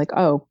to me and be like,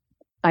 oh,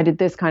 I did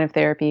this kind of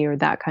therapy or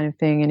that kind of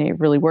thing, and it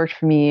really worked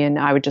for me. And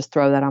I would just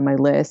throw that on my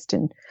list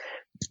and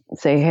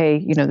say,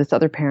 hey, this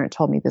other parent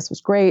told me this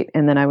was great.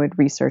 And then I would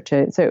research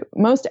it. So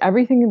most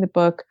everything in the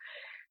book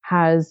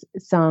has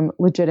some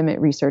legitimate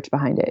research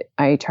behind it.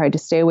 I tried to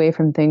stay away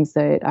from things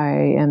that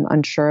I am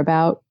unsure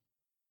about,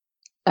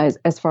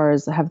 as far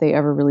as have they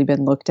ever really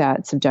been looked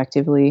at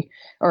subjectively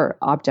or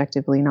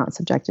objectively, not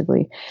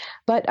subjectively.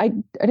 But I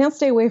don't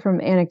stay away from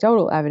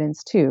anecdotal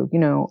evidence too.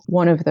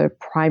 One of the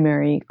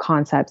primary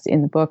concepts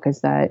in the book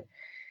is that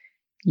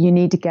you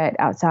need to get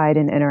outside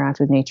and interact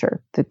with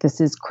nature, that this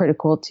is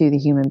critical to the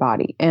human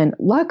body. And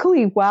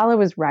luckily, while I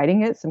was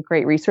writing it, some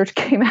great research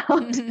came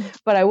out,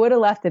 but I would have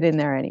left it in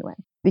there anyway,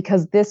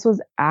 because this was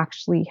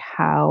actually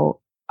how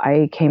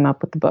I came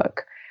up with the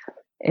book,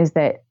 is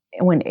that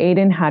when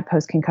Aiden had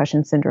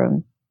post-concussion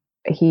syndrome,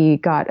 he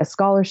got a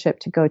scholarship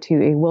to go to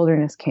a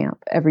wilderness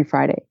camp every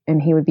Friday. And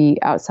he would be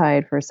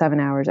outside for 7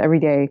 hours every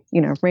day,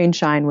 rain,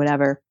 shine,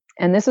 whatever.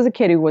 And this was a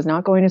kid who was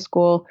not going to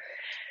school,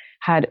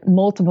 had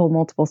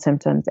multiple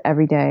symptoms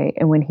every day.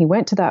 And when he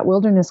went to that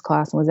wilderness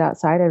class and was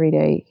outside every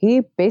day,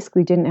 he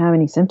basically didn't have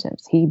any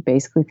symptoms. He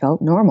basically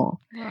felt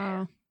normal.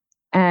 Wow.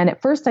 And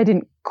at first I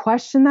didn't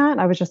question that.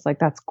 I was just like,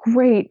 that's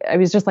great. It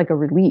was just like a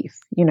relief,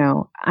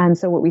 And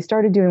so what we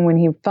started doing when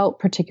he felt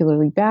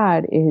particularly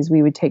bad is we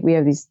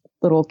have these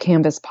little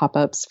canvas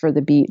pop-ups for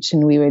the beach,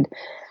 and we would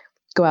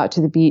go out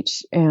to the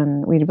beach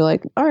and we'd be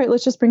like, all right,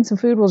 let's just bring some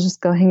food. We'll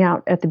just go hang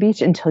out at the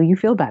beach until you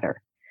feel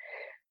better.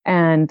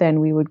 And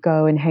then we would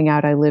go and hang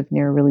out. I live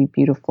near a really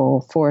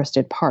beautiful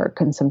forested park.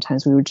 And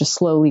sometimes we would just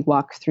slowly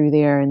walk through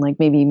there and like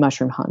maybe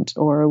mushroom hunt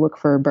or look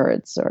for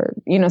birds or,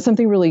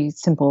 something really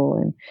simple.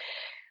 And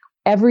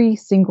every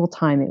single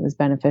time it was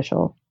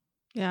beneficial.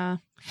 Yeah.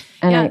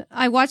 And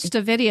I watched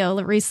a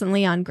video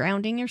recently on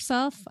grounding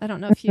yourself. I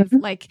don't know if you've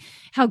like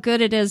how good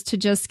it is to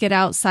just get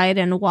outside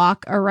and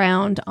walk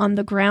around on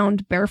the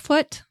ground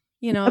barefoot.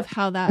 Of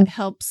how that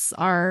helps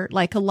a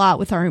lot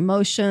with our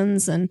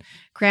emotions and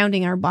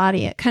grounding our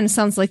body. It kind of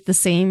sounds like the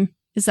same.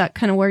 Is that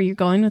kind of where you're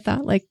going with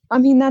that?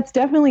 That's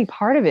definitely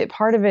part of it.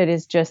 Part of it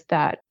is just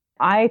that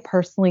I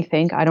personally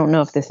think, I don't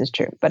know if this is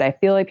true, but I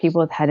feel like people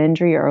with head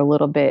injury are a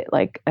little bit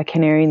like a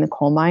canary in the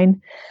coal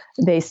mine.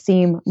 They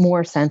seem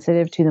more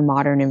sensitive to the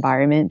modern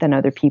environment than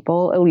other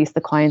people. At least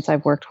the clients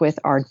I've worked with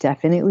are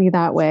definitely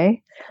that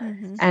way.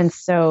 Mm-hmm. And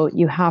so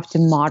you have to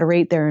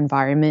moderate their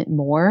environment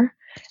more.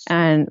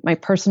 And my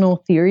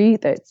personal theory,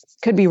 that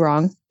could be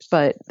wrong,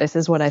 but this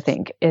is what I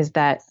think, is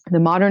that the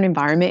modern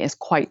environment is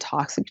quite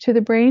toxic to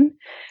the brain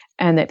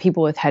and that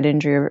people with head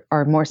injury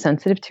are more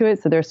sensitive to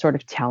it. So they're sort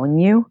of telling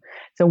you.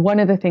 So one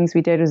of the things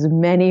we did was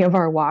many of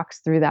our walks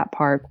through that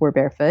park were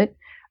barefoot.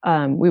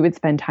 We would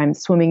spend time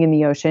swimming in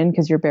the ocean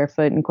because you're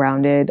barefoot and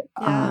grounded.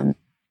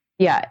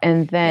 Yeah.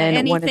 And then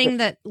anything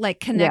that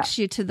connects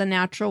you to the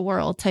natural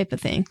world type of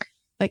thing.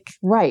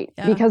 Right.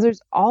 Yeah. Because there's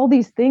all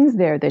these things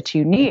there that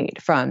you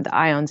need, from the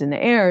ions in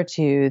the air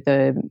to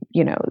the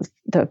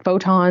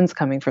photons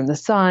coming from the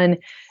sun.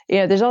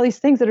 Yeah. There's all these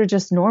things that are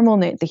just normal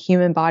that the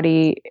human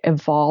body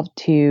evolved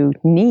to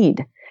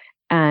need.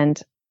 And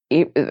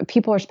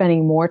people are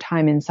spending more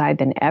time inside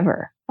than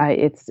ever.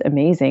 It's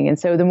amazing. And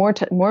so the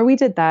more we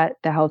did that,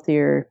 the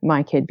healthier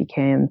my kid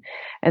became.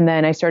 And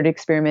then I started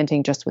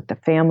experimenting just with the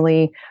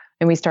family.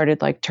 And we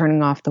started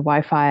turning off the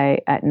Wi-Fi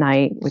at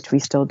night, which we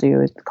still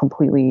do. It's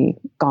completely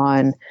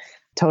gone,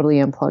 totally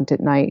unplugged at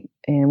night.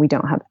 And we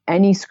don't have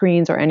any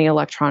screens or any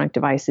electronic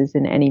devices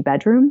in any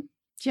bedroom.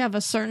 Do you have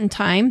a certain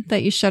time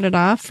that you shut it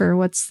off, or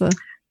what's the...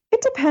 It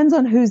depends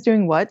on who's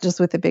doing what, just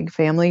with a big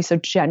family. So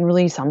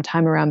generally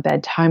sometime around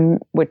bedtime,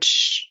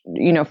 which,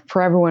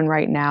 for everyone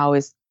right now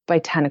is by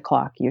 10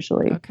 o'clock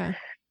usually. Okay.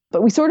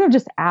 But we sort of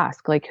just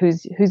ask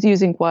who's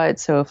using what.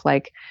 So if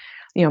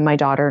my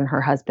daughter and her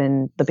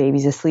husband, the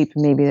baby's asleep,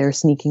 maybe they're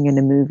sneaking in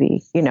a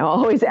movie,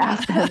 always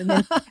ask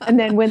them. And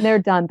then when they're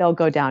done, they'll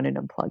go down and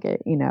unplug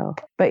it,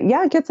 But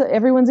yeah,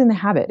 everyone's in the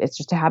habit. It's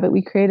just a habit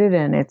we created,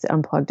 and it's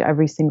unplugged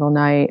every single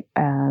night.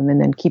 And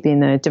then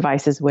keeping the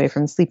devices away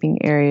from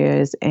sleeping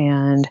areas.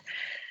 And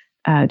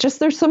just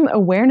there's some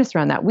awareness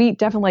around that. We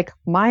definitely,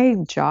 my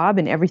job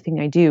and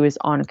everything I do is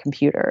on a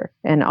computer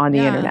and on the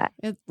internet,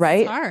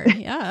 right? It's hard.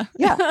 Yeah.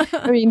 Yeah.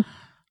 I mean,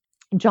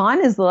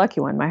 John is the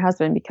lucky one, my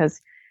husband,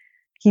 because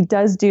he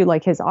does do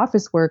like his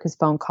office work, his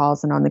phone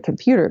calls and on the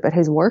computer, but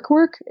his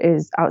work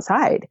is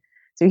outside.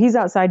 So he's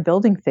outside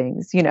building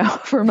things,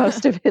 for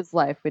most of his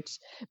life, which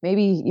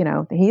maybe,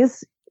 he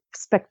is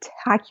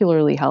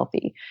spectacularly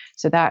healthy.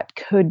 So that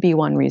could be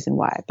one reason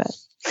why, but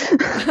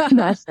I'm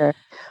not sure.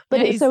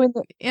 But he's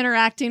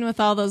interacting with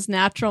all those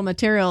natural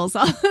materials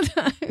all the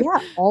time. Yeah,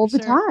 all the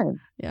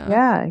time.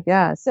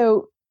 Yeah.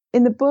 So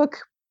in the book,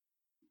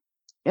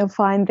 you'll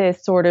find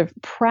this sort of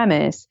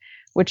premise,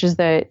 which is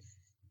that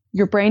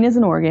your brain is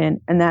an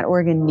organ and that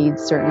organ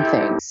needs certain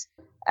things.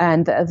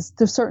 And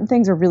the certain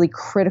things are really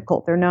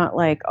critical. They're not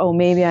like, oh,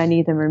 maybe I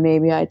need them or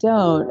maybe I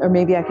don't, or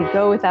maybe I could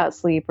go without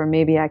sleep or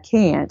maybe I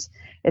can't.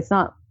 It's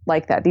not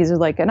like that. These are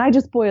like, and I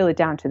just boil it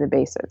down to the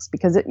basics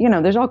because,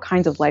 there's all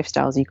kinds of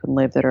lifestyles you can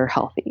live that are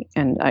healthy.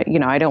 And,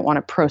 I don't want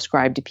to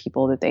proscribe to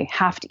people that they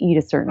have to eat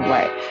a certain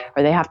way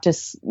or they have to,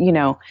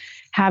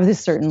 have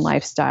this certain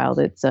lifestyle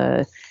that's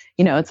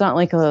it's not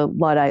like a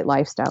Luddite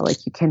lifestyle.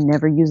 Like you can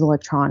never use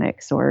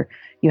electronics or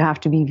you have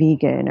to be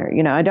vegan or,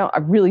 I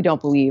really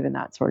don't believe in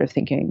that sort of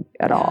thinking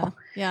at all.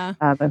 Yeah.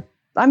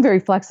 I'm very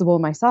flexible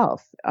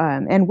myself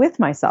and with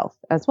myself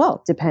as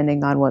well,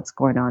 depending on what's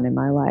going on in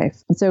my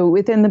life. And so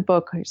within the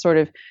book, I sort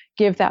of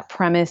give that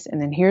premise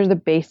and then here's the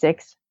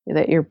basics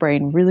that your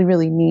brain really,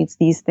 really needs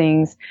these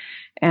things.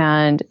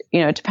 And,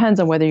 it depends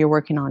on whether you're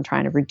working on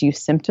trying to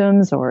reduce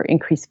symptoms or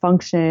increase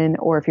function,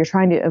 or if you're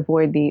trying to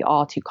avoid the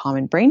all too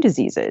common brain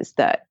diseases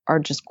that are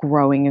just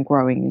growing and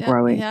growing and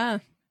growing. Yeah.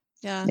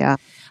 I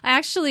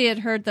actually had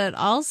heard that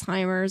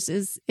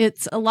Alzheimer's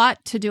it's a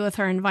lot to do with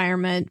our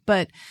environment,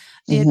 but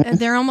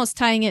they're almost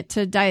tying it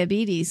to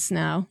diabetes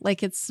now.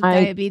 Like it's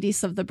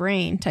diabetes of the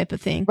brain type of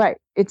thing. Right.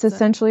 It's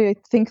essentially, I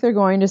think they're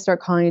going to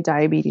start calling it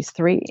diabetes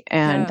 3.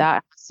 And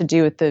that has to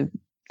do with the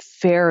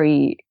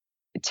very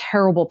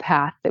terrible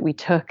path that we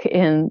took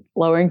in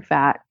lowering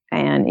fat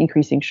and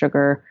increasing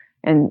sugar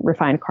and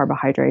refined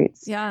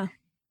carbohydrates. Yeah.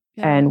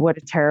 And what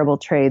a terrible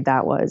trade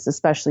that was,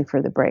 especially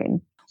for the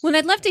brain. Well,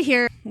 I'd love to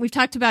hear, we've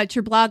talked about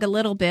your blog a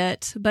little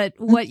bit, but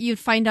what you'd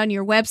find on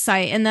your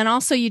website. And then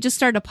also you just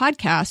started a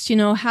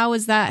podcast, how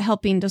is that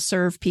helping to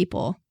serve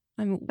people?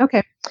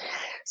 Okay.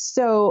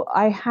 So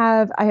I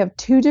have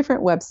 2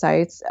 different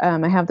websites.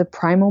 I have the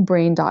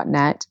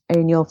primalbrain.net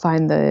and you'll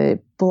find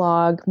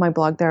my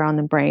blog there on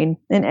the brain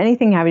and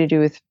anything having to do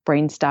with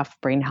brain stuff,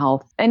 brain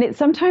health. And it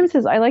sometimes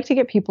I like to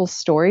get people's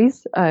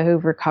stories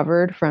who've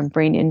recovered from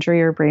brain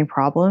injury or brain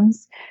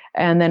problems.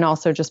 And then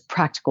also just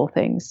practical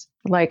things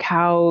like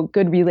how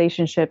good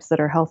relationships that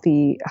are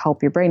healthy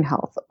help your brain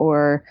health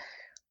or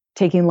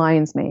taking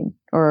lion's mane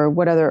or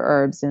what other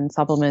herbs and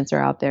supplements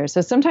are out there.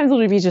 So sometimes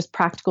it'll be just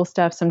practical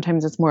stuff.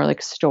 Sometimes it's more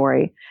like a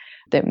story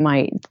that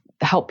might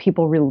help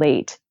people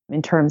relate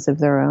in terms of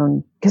their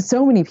own, because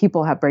so many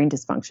people have brain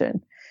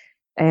dysfunction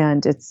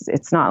and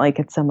it's not like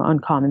it's some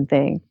uncommon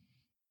thing.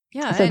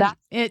 Yeah, so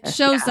it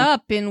shows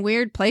up in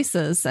weird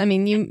places. I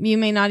mean, you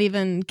may not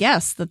even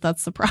guess that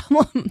that's the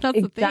problem. That's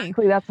the thing.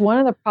 Exactly. That's one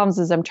of the problems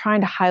is I'm trying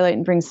to highlight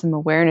and bring some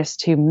awareness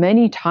to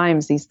many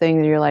times these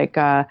things. You're like,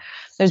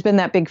 there's been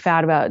that big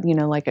fad about,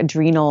 like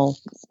adrenal,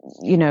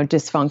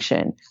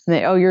 dysfunction.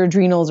 And your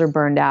adrenals are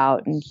burned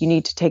out and you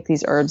need to take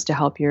these herbs to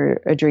help your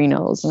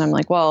adrenals. And I'm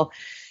like, well,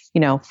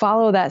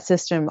 follow that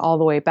system all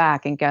the way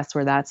back and guess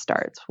where that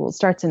starts? Well, it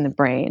starts in the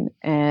brain.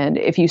 And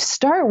if you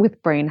start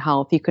with brain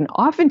health, you can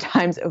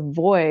oftentimes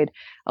avoid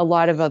a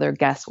lot of other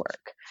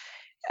guesswork.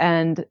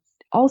 And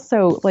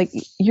also like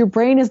your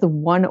brain is the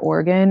one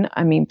organ,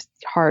 I mean,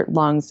 heart,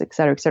 lungs, et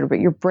cetera, but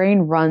your brain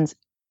runs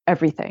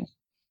everything.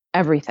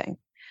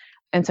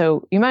 And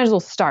so you might as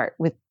well start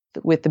with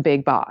the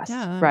big boss,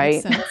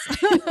 right?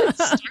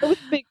 Start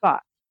with the big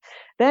boss,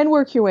 then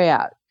work your way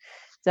out.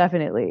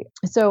 Definitely.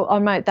 So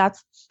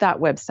that's that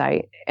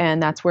website.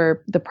 And that's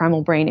where the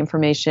Primal Brain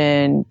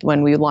information,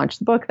 when we launch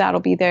the book, that'll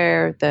be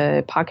there.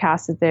 The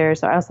podcast is there.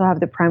 So I also have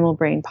the Primal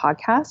Brain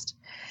podcast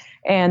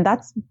and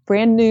that's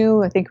brand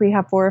new. I think we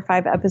have 4 or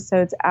 5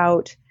 episodes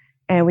out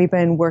and we've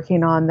been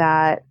working on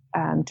that.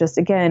 Just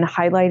again,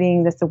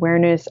 highlighting this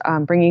awareness,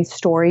 bringing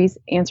stories,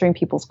 answering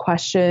people's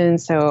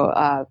questions.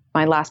 So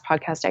my last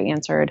podcast, I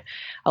answered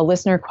a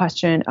listener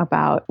question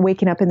about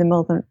waking up in the middle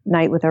of the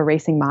night with a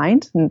racing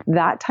mind and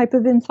that type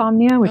of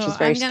insomnia, which is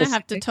very I'm going to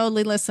have to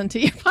totally listen to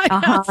your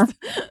podcast.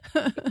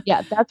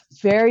 Yeah, that's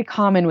very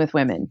common with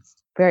women.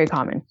 Very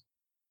common.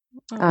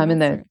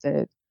 And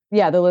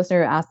the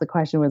listener who asked the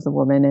question was a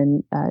woman,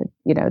 and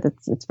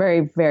it's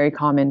very, very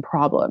common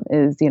problem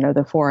is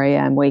the 4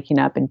 a.m. waking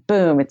up and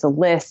boom, it's a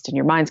list and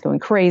your mind's going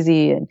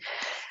crazy, and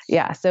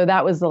so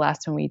that was the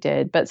last one we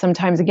did. But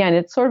sometimes again,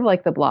 it's sort of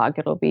like the blog;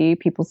 it'll be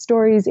people's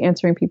stories,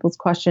 answering people's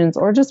questions,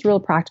 or just real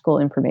practical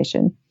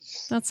information.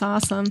 That's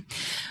awesome.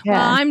 Yeah.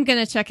 Well, I'm going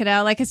to check it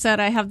out. Like I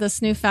said, I have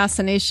this new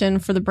fascination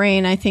for the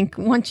brain. I think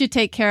once you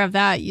take care of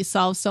that, you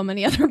solve so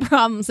many other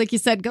problems. Like you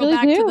said, go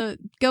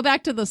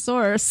back to the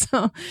source.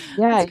 So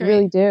yeah, you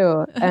really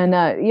do. And,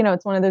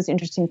 it's one of those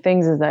interesting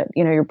things is that,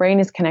 your brain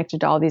is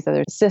connected to all these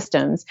other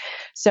systems.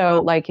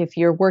 So like if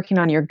you're working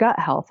on your gut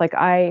health, like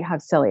I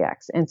have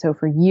celiacs. And so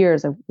for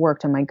years I've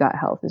worked on my gut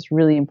health. It's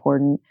really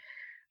important.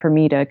 for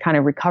me to kind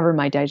of recover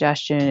my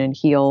digestion and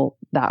heal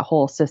that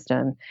whole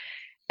system.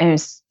 And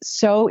it's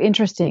so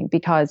interesting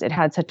because it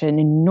had such an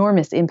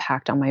enormous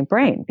impact on my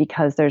brain,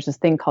 because there's this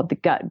thing called the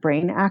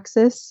gut-brain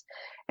axis.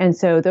 And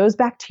so those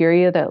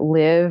bacteria that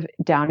live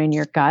down in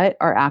your gut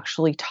are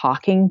actually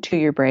talking to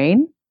your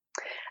brain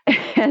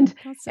and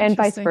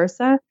vice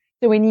versa.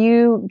 So when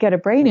you get a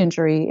brain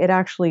injury, it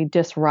actually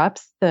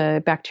disrupts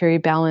the bacteria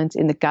balance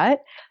in the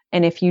gut.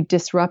 And if you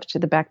disrupt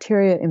the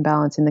bacteria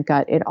imbalance in the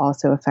gut, it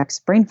also affects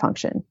brain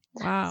function.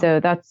 Wow.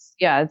 So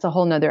it's a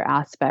whole nother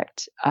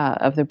aspect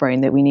of the brain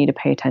that we need to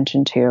pay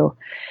attention to.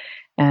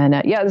 And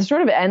there's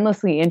sort of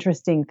endlessly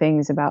interesting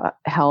things about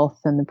health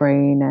and the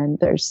brain. And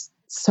there's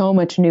so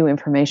much new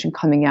information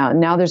coming out.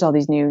 And now there's all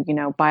these new,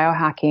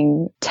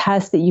 biohacking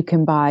tests that you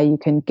can buy. You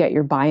can get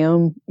your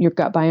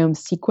gut biome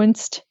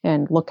sequenced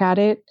and look at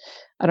it.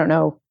 I don't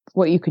know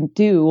what you can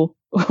do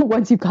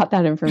once you've got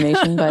that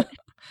information, but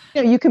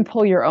you can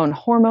pull your own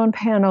hormone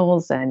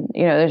panels, and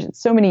there's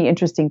so many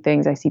interesting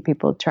things I see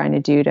people trying to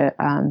do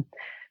to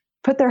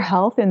put their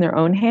health in their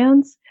own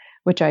hands,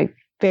 which I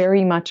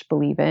very much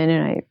believe in,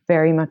 and I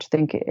very much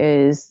think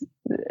is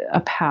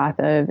a path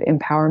of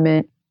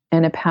empowerment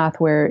and a path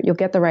where you'll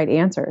get the right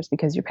answers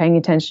because you're paying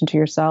attention to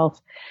yourself.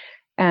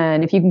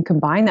 And if you can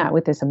combine that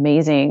with this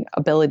amazing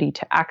ability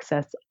to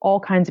access all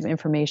kinds of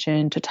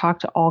information, to talk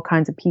to all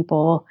kinds of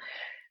people,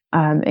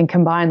 and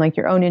combine like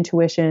your own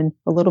intuition,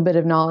 a little bit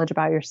of knowledge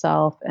about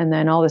yourself, and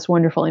then all this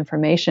wonderful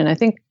information, I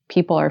think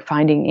people are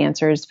finding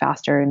answers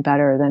faster and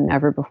better than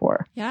ever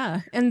before.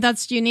 Yeah. And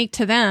that's unique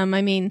to them.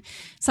 I mean,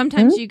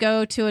 sometimes you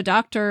go to a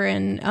doctor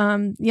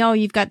and,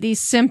 you've got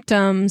these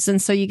symptoms.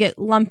 And so you get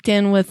lumped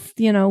in with,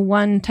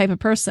 one type of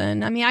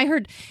person. I mean, I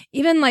heard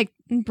even like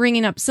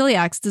bringing up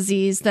celiac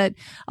disease, that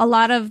a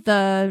lot of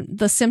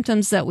the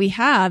symptoms that we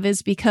have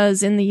is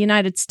because in the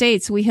United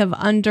States, we have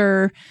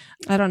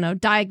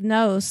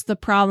diagnosed the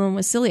problem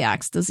with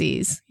celiac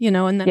disease,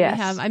 and then we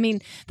have, I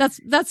mean,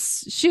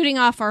 that's shooting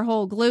off our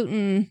whole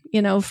gluten,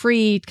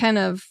 free kind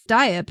of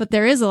diet, but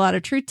there is a lot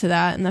of truth to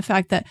that. And the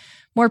fact that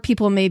more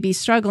people may be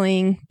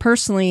struggling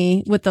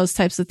personally with those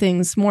types of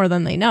things more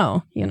than they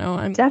know,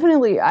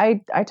 Definitely.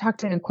 I talked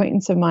to an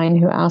acquaintance of mine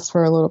who asked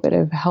for a little bit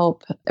of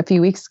help a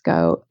few weeks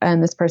ago,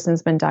 and this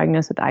person's been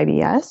diagnosed with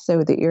IBS,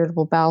 so the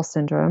irritable bowel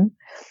syndrome,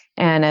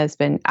 and has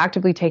been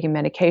actively taking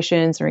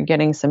medications or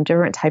getting some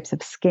different types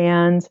of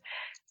scans.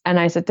 And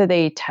I said, did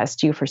they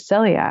test you for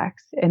celiac?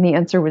 And the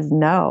answer was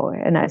no.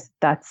 And I said,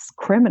 that's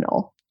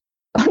criminal.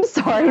 I'm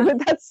sorry,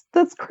 but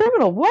that's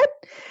criminal. What?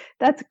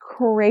 That's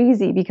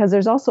crazy, because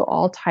there's also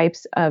all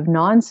types of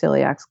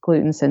non-celiac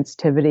gluten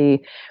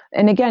sensitivity.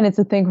 And again, it's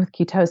a thing with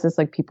ketosis,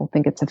 like people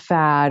think it's a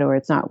fad or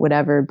it's not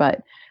whatever,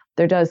 but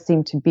there does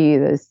seem to be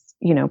this,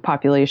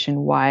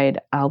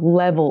 population-wide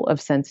level of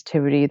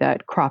sensitivity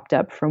that cropped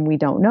up from we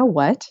don't know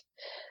what.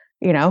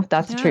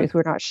 That's the truth.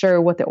 We're not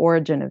sure what the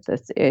origin of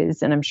this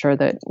is, and I'm sure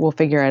that we'll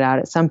figure it out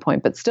at some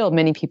point, but still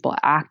many people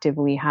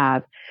actively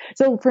have.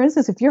 So for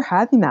instance, if you're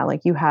having that,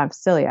 like you have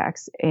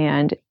celiac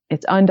and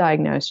it's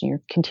undiagnosed and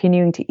you're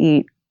continuing to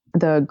eat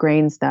the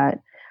grains that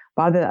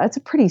bother, that's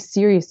a pretty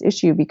serious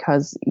issue,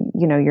 because,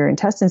 your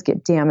intestines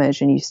get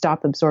damaged and you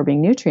stop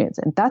absorbing nutrients,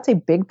 and that's a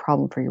big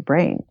problem for your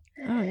brain.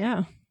 Oh,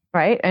 yeah.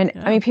 Right. And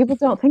I mean, people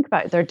don't think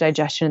about their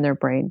digestion and their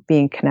brain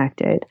being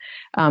connected,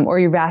 or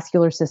your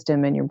vascular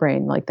system and your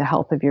brain, like the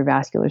health of your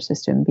vascular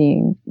system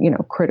being,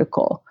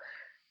 critical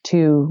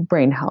to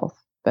brain health.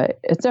 But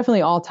it's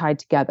definitely all tied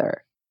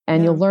together.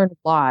 And you'll learn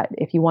a lot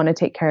if you want to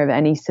take care of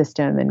any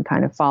system and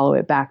kind of follow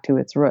it back to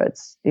its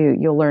roots.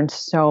 You'll learn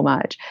so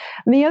much.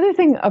 And the other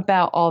thing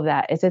about all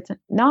that is it's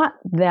not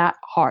that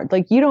hard.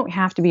 Like, you don't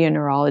have to be a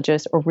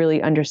neurologist or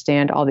really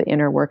understand all the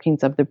inner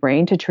workings of the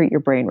brain to treat your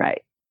brain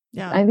right.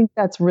 Yeah. I think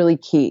that's really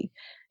key.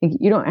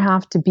 You don't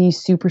have to be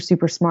super,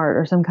 super smart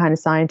or some kind of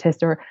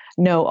scientist or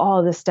know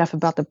all this stuff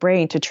about the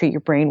brain to treat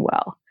your brain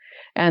well.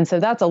 And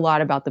so that's a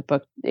lot about the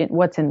book.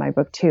 What's in my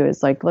book too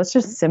is like, let's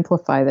just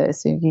simplify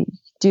this. You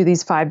do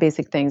these 5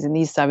 basic things and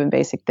these 7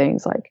 basic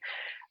things, like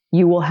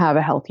you will have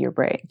a healthier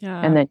brain,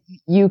 and then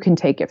you can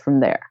take it from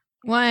there.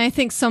 Well, I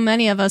think so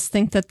many of us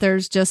think that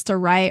there's just a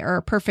right or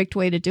a perfect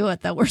way to do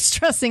it, that we're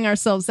stressing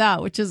ourselves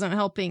out, which isn't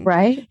helping,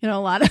 right? A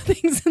lot of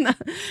things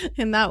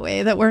in that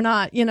way, that we're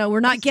not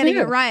getting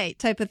it right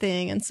type of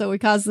thing. And so we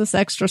cause this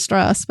extra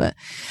stress. But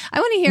I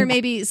want to hear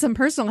maybe some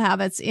personal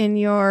habits in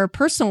your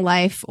personal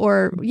life,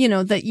 or,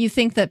 that you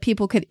think that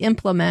people could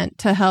implement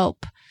to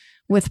help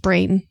with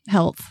brain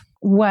health.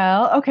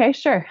 Well, okay,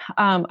 sure.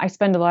 I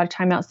spend a lot of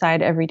time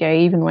outside every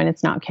day, even when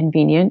it's not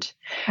convenient.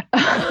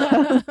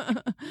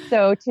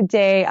 So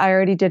today I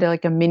already did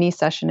a mini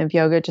session of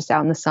yoga just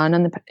out in the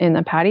sun in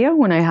the patio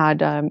when I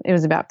had, it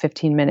was about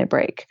 15-minute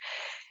break.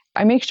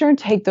 I make sure and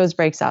take those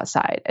breaks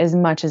outside as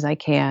much as I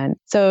can.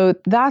 So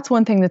that's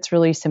one thing that's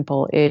really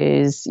simple. It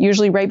is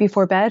usually right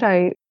before bed.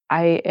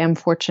 I am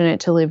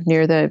fortunate to live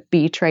near the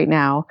beach right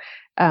now.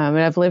 And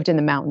I've lived in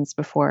the mountains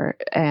before,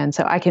 and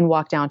so I can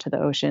walk down to the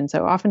ocean.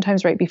 So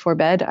oftentimes right before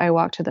bed, I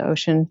walk to the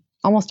ocean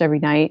almost every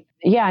night.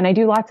 Yeah, and I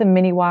do lots of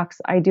mini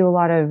walks. I do a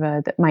lot of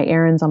my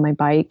errands on my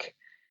bike.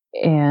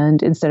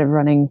 and instead of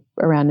running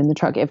around in the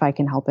truck, if I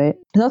can help it.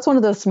 And that's one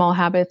of those small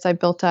habits I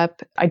built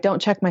up. I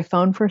don't check my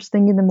phone first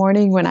thing in the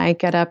morning. When I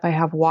get up, I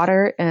have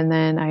water, and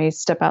then I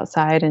step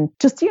outside and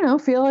just,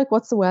 feel like,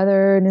 what's the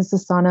weather, and is the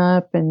sun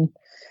up, and,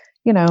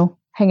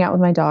 hang out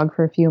with my dog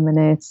for a few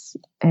minutes.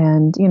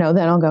 And, then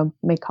I'll go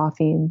make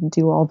coffee and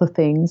do all the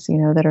things,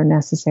 that are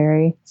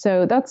necessary.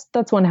 So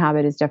that's one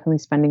habit, is definitely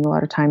spending a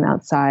lot of time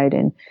outside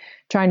and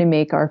trying to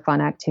make our fun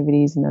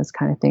activities and those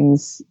kind of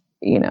things,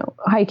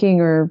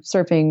 hiking or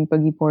surfing,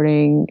 boogie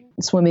boarding,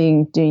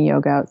 swimming, doing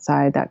yoga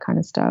outside, that kind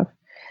of stuff.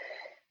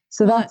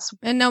 So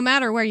and no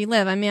matter where you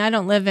live, I mean, I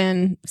don't live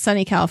in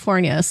sunny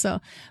California,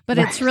 but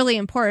right. It's really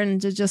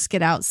important to just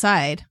get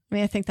outside. I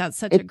mean, I think that's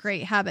such a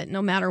great habit,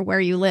 no matter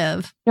where you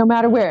live. No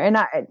matter where. And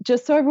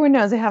just so everyone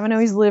knows, I haven't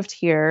always lived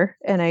here,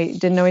 and I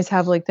didn't always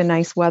have like the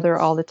nice weather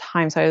all the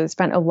time. So I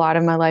spent a lot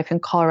of my life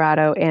in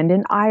Colorado and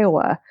in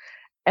Iowa.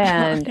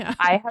 And yeah.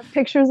 I have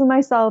pictures of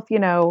myself,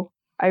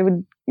 I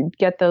would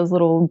get those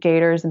little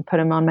gaiters and put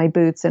them on my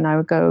boots, and I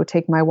would go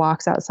take my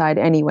walks outside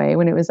anyway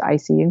when it was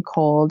icy and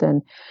cold.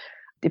 And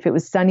if it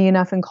was sunny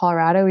enough in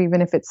Colorado, even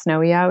if it's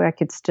snowy out, I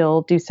could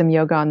still do some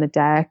yoga on the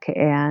deck,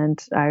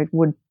 and I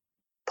would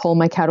pull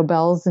my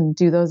kettlebells and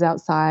do those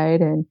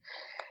outside. And,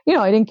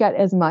 I didn't get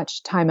as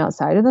much time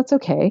outside, and that's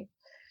okay.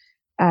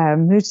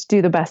 Just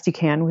do the best you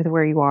can with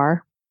where you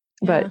are.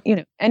 Yeah.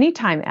 But, any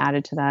time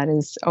added to that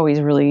is always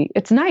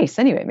it's nice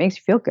anyway. It makes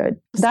you feel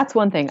good. That's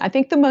one thing. I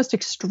think the most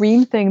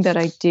extreme thing that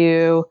I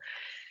do,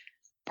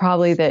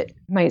 probably that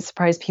might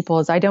surprise people,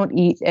 is I don't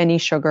eat any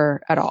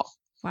sugar at all.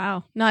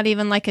 Wow. Not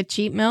even like a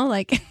cheat meal?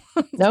 Like,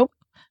 nope.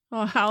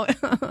 Oh, how?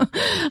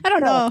 I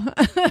don't know.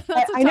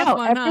 That's I know.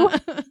 Everyone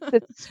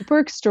it's super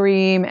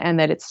extreme, and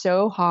that it's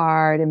so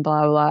hard and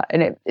blah, blah.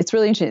 And it's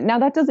really interesting. Now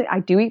I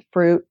do eat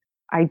fruit.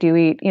 I do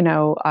eat,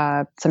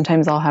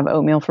 sometimes I'll have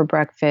oatmeal for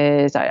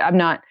breakfast.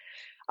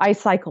 I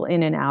cycle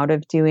in and out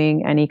of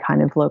doing any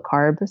kind of low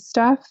carb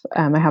stuff.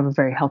 I have a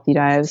very healthy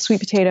diet of sweet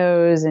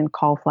potatoes and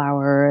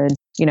cauliflower and,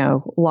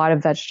 a lot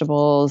of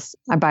vegetables.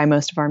 I buy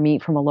most of our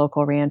meat from a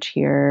local ranch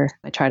here.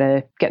 I try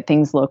to get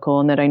things local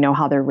and that I know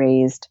how they're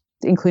raised,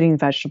 including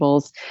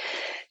vegetables.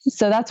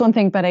 So that's one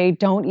thing, but I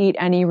don't eat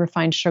any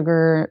refined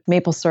sugar,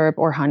 maple syrup,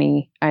 or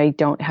honey. I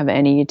don't have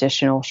any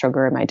additional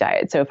sugar in my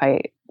diet. So if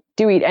I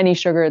do eat any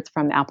sugar, it's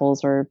from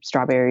apples or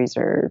strawberries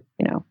or,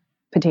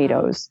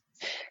 potatoes,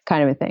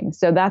 kind of a thing.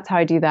 So that's how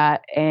I do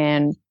that.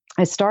 And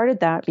I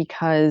started that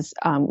because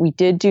we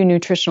did do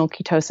nutritional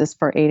ketosis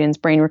for Aiden's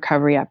brain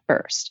recovery at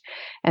first.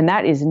 And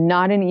that is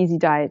not an easy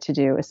diet to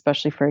do,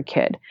 especially for a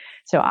kid.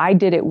 So I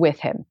did it with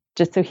him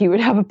just so he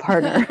would have a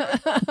partner.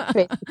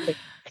 Basically.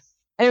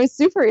 And it was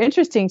super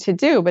interesting to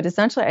do, but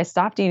essentially I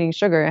stopped eating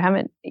sugar. I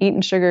haven't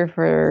eaten sugar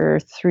for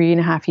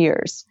 3.5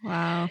 years.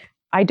 Wow.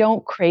 I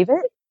don't crave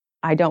it.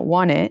 I don't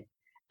want it.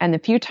 And the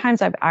few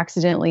times I've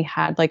accidentally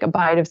had like a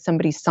bite of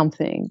somebody's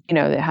something,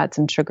 that had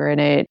some sugar in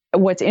it.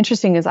 What's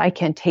interesting is I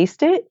can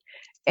taste it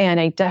and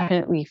I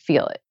definitely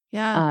feel it.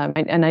 Yeah.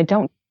 And I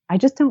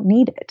just don't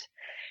need it.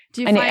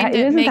 Do you find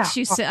it makes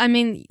you I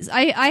mean,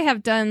 I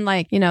have done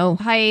like,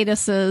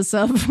 hiatuses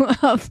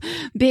of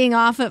being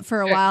off it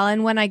for a while.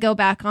 And when I go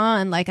back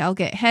on, like I'll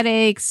get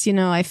headaches,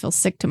 I feel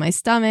sick to my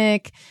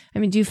stomach. I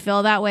mean, do you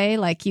feel that way?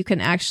 Like you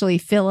can actually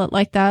feel it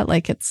like that?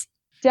 Like it's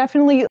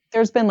definitely,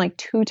 there's been like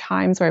 2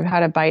 times where I've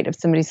had a bite of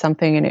somebody's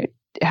something and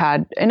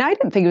and I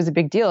didn't think it was a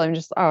big deal. I'm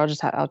just,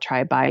 I'll try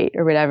a bite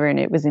or whatever. And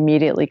it was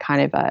immediately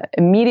kind of a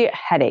immediate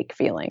headache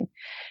feeling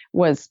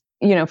was,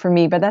 for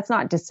me, but that's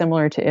not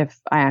dissimilar to if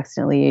I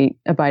accidentally ate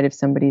a bite of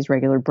somebody's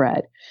regular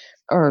bread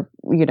or,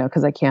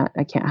 cause I can't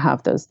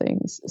have those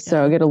things.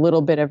 So I get a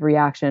little bit of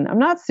reaction. I'm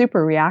not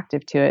super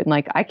reactive to it. And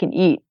like I can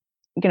eat,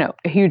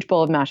 a huge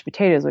bowl of mashed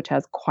potatoes, which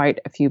has quite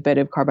a few bit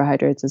of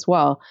carbohydrates as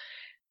well,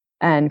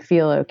 and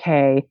feel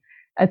okay.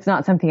 It's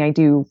not something I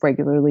do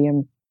regularly.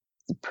 I'm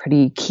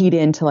pretty keyed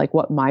into like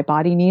what my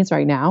body needs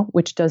right now,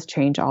 which does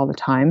change all the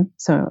time.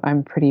 So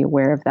I'm pretty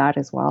aware of that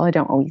as well. I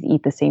don't always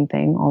eat the same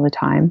thing all the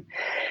time.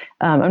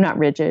 I'm not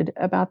rigid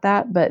about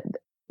that, but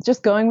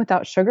just going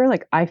without sugar,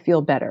 like I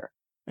feel better.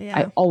 Yeah.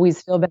 I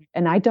always feel better.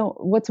 And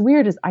what's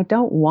weird is I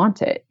don't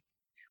want it.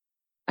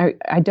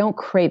 I don't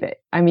crave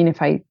it. I mean,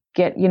 if I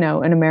get,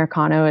 an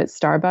Americano at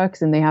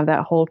Starbucks and they have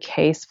that whole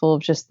case full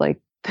of just like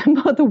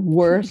the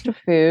worst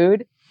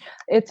food.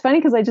 It's funny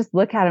because I just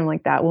look at them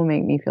like that will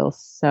make me feel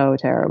so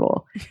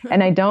terrible.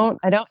 And I don't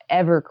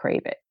ever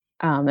crave it.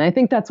 And I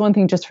think that's one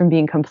thing just from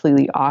being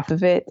completely off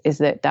of it is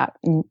that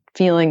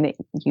feeling that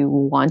you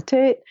want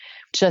it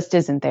just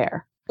isn't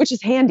there, which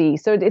is handy.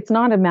 So it's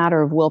not a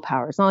matter of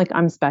willpower. It's not like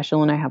I'm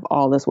special and I have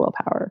all this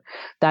willpower.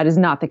 That is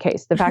not the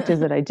case. The fact is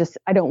that I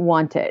don't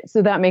want it.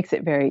 So that makes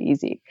it very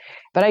easy.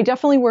 But I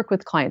definitely work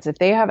with clients. If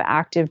they have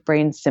active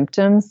brain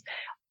symptoms,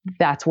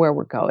 that's where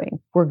we're going.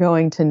 We're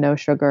going to no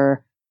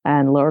sugar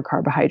and lower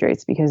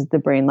carbohydrates because the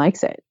brain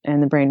likes it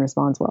and the brain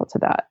responds well to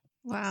that.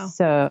 Wow.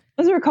 So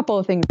those are a couple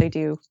of things I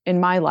do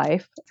in my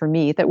life for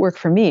me that work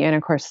for me. And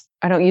of course,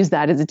 I don't use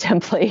that as a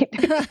template.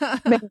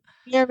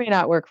 May or may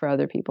not work for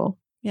other people.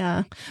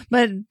 Yeah.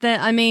 But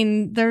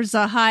there's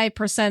a high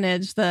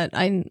percentage that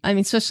I mean,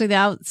 especially the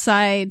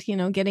outside,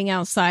 getting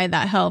outside,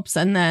 that helps.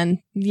 And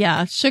then,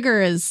 yeah,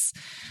 sugar is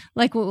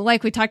like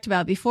we talked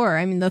about before.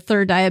 I mean, the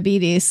third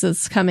diabetes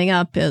that's coming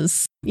up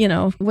is,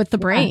 with the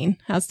brain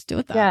has to do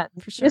with that. Yeah.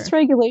 For sure.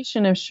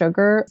 Dysregulation of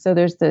sugar. So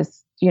there's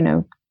this,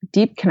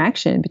 deep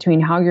connection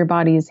between how your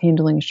body is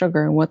handling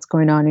sugar and what's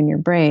going on in your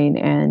brain.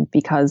 And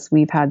because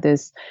we've had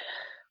this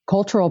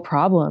cultural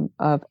problem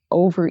of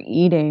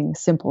overeating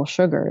simple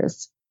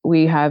sugars,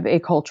 we have a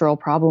cultural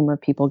problem of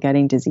people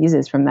getting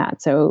diseases from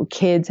that. So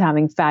kids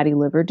having fatty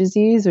liver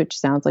disease, which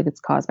sounds like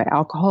it's caused by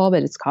alcohol,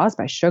 but it's caused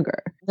by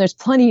sugar. There's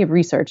plenty of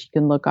research you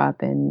can look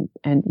up and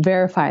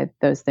verify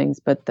those things.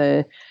 But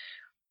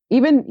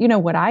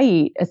what I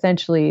eat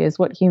essentially is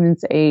what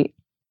humans ate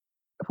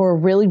for a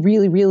really,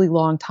 really, really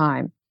long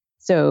time.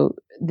 So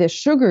the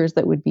sugars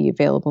that would be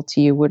available to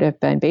you would have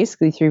been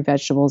basically through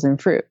vegetables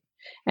and fruit.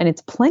 And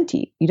it's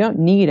plenty. You don't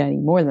need any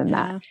more than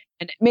that.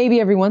 And maybe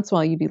every once in a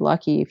while you'd be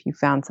lucky if you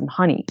found some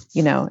honey,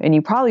 and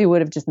you probably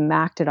would have just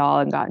macked it all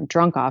and gotten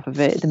drunk off of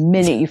it the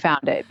minute you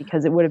found it,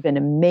 because it would have been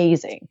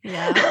amazing.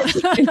 Yeah.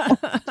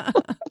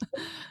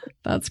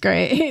 That's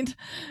great.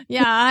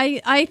 Yeah.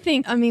 I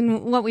think,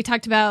 what we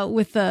talked about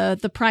with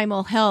the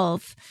primal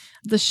health,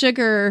 the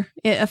sugar,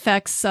 it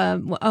affects,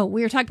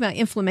 we were talking about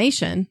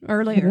inflammation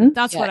earlier. Mm-hmm.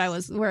 That's where I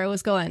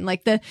was going.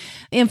 Like the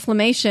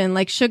inflammation,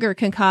 like sugar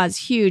can cause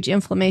huge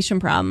inflammation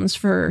problems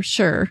for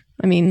sure.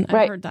 I've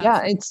heard that.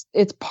 Yeah,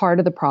 it's part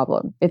of the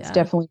problem. It's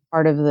definitely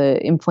part of the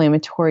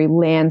inflammatory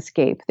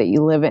landscape that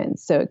you live in.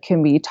 So it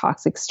can be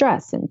toxic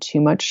stress and too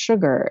much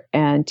sugar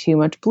and too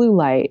much blue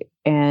light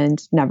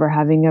and never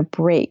having a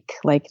break,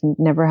 like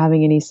never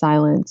having any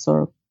silence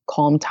or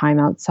calm time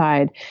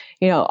outside.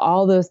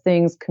 All those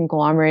things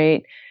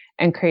conglomerate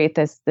and create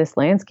this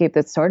landscape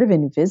that's sort of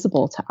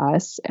invisible to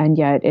us and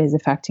yet is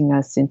affecting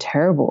us in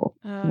terrible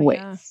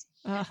ways.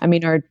 Yeah.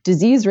 Our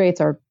disease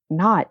rates are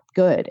not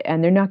good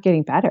and they're not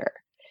getting better.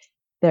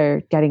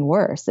 They're getting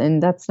worse.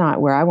 And that's not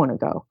where I want to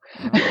go.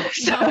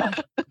 So,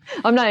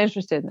 I'm not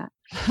interested in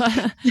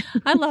that.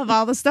 I love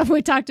all the stuff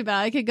we talked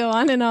about. I could go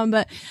on and on,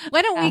 but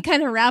why don't we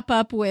kind of wrap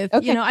up with,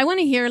 I want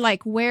to hear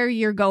like where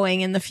you're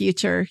going in the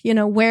future,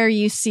 where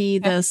you see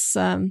this,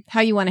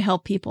 how you want to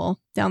help people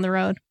down the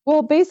road.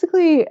 Well,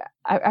 basically,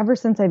 ever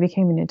since I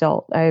became an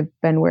adult, I've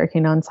been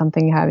working on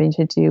something having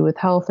to do with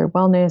health or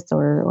wellness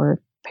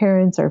or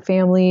parents or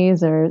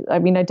families, I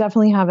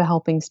definitely have a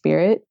helping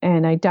spirit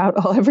and I doubt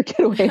I'll ever get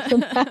away from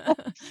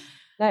that.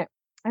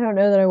 I don't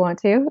know that I want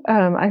to.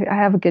 I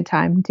have a good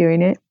time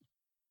doing it.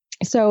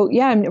 So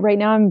right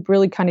now I'm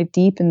really kind of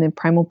deep in the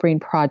Primal Brain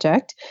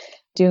Project,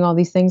 doing all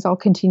these things. I'll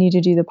continue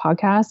to do the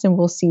podcast and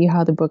we'll see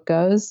how the book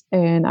goes.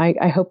 And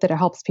I hope that it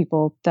helps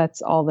people.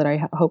 That's all that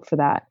I hope for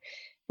that.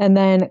 And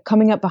then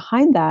coming up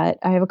behind that,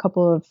 I have a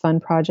couple of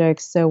fun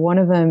projects. So one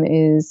of them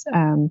is,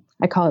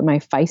 I call it my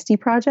Feisty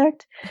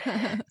project.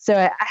 So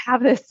I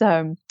have this,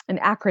 an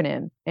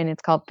acronym and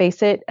it's called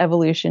Face It,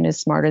 Evolution is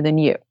Smarter Than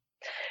You.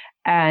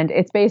 And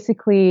it's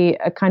basically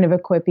a kind of a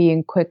quippy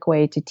and quick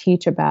way to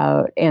teach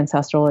about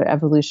ancestral or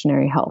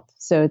evolutionary health.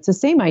 So it's the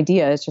same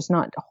idea. It's just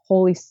not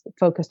wholly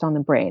focused on the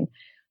brain.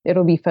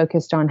 It'll be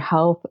focused on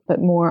health,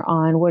 but more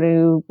on what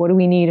do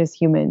we need as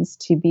humans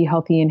to be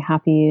healthy and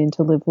happy and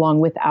to live long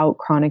without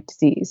chronic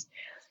disease.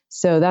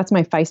 So that's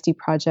my Feisty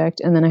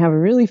project. And then I have a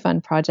really fun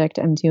project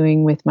I'm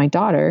doing with my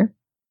daughter.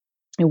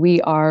 And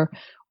we are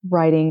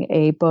writing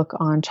a book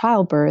on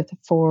childbirth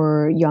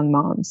for young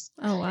moms.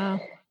 Oh, wow.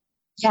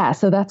 Yeah,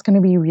 so that's going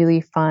to be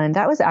really fun.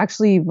 That was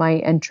actually my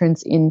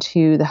entrance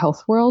into the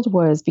health world,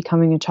 was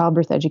becoming a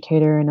childbirth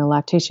educator and a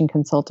lactation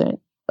consultant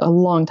a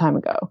long time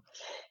ago.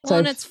 Well,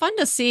 and it's fun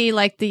to see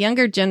like the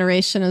younger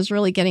generation is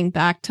really getting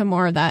back to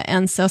more of that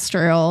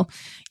ancestral,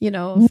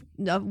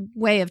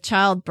 way of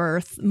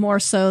childbirth, more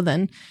so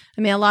than,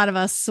 a lot of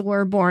us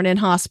were born in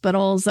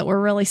hospitals that were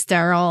really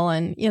sterile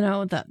and,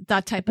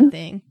 that type of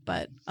thing.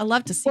 But I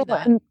love to see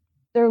that. And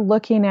they're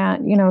looking at,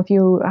 if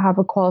you have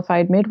a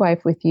qualified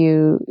midwife with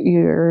you,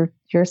 your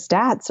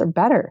stats are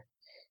better.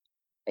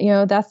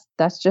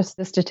 That's just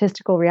the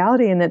statistical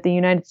reality, and that the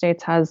United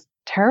States has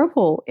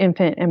terrible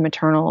infant and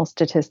maternal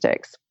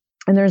statistics.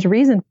 And there's a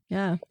reason.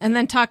 Yeah. And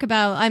then talk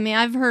about,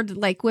 I've heard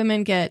like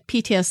women get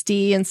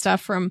PTSD and stuff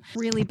from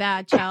really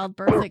bad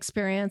childbirth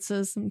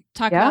experiences, and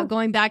talk about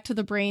going back to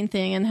the brain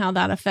thing and how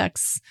that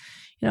affects,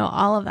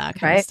 all of that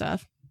kind of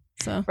stuff.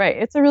 So, right.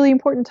 It's a really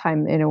important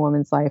time in a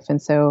woman's life.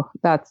 And so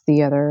that's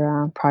the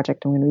other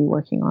project I'm going to be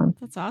working on.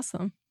 That's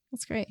awesome.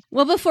 That's great.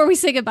 Well, before we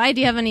say goodbye,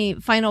 do you have any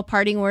final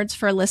parting words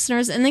for our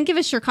listeners? And then give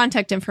us your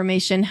contact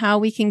information, how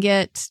we can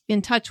get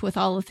in touch with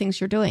all the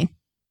things you're doing.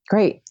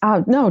 Great.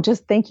 No,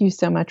 just thank you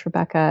so much,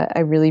 Rebecca.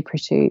 I really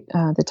appreciate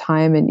the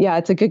time. And yeah,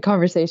 it's a good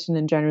conversation.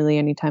 And generally,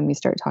 anytime we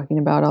start talking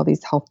about all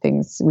these health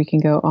things, we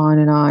can go on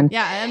and on.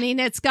 Yeah.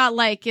 It's got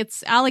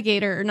it's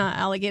alligator, not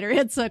alligator.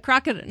 It's a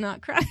crocodile,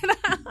 not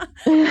crocodile.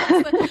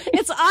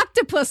 It's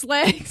octopus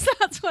legs.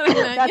 That's what I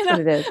meant. That's what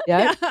it is.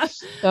 Yeah.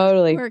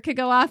 Totally. Or it could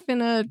go off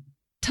in a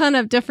ton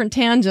of different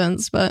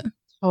tangents, but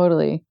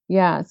Totally.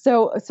 Yeah.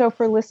 So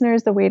for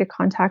listeners, the way to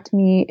contact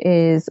me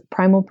is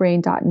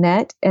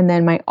primalbrain.net. And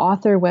then my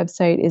author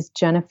website is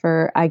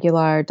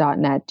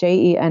jenniferaguilar.net,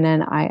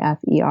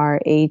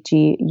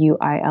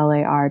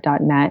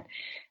 JenniferAguilar.net.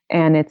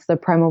 And it's the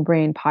Primal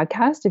Brain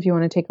podcast. If you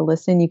want to take a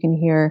listen, you can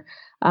hear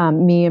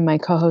me and my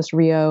co-host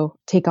Rio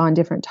take on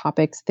different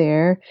topics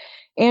there.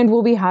 And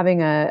we'll be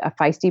having a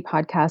feisty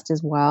podcast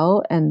as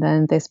well. And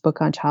then this book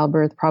on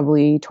childbirth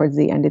probably towards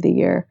the end of the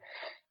year.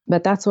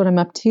 But that's what I'm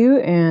up to,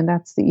 and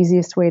that's the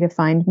easiest way to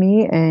find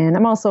me. And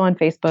I'm also on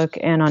Facebook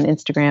and on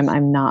Instagram.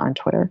 I'm not on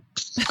Twitter.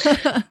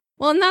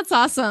 Well, and that's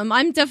awesome.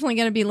 I'm definitely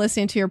going to be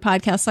listening to your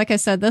podcast. Like I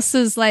said, this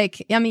is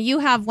like, I mean, you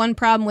have one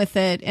problem with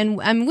it, and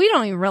we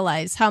don't even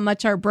realize how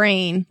much our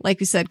brain, like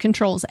you said,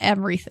 controls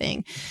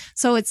everything.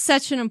 So it's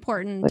such an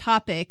important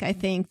topic, I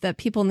think, that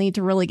people need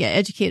to really get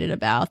educated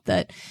about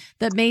that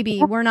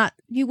maybe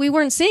we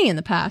weren't seeing in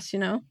the past, you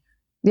know?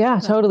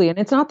 Yeah, totally. And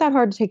it's not that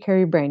hard to take care of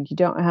your brain. You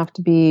don't have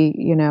to be,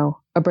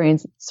 a brain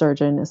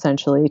surgeon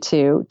essentially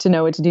to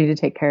know what to do to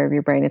take care of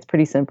your brain. It's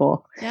pretty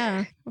simple.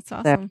 Yeah, that's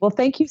awesome. Well,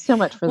 thank you so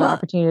much for the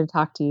opportunity to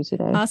talk to you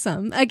today.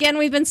 Awesome. Again,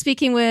 we've been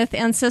speaking with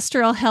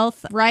ancestral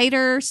health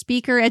writer,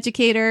 speaker,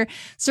 educator,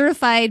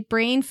 certified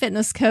brain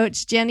fitness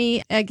coach,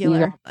 Jenni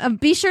Aguilar. Yeah.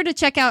 Be sure to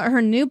check out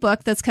her new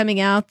book that's coming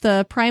out,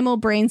 The Primal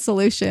Brain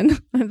Solution.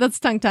 That's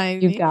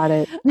tongue-tying. You got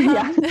it.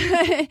 Yeah.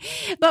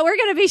 But we're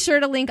going to be sure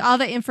to link all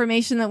the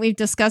information that we've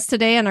discussed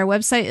today on our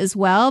website as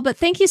well. But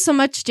thank you so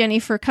much,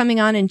 Jenni, for coming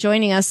on and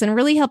joining us and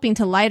really helping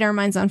to light our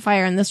minds on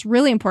fire on this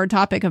really important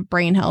topic of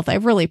brain health. I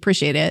really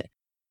appreciate it.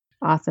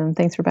 Awesome.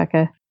 Thanks,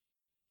 Rebecca.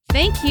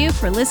 Thank you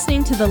for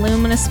listening to The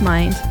Luminous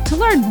Mind. To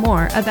learn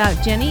more about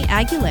Jenni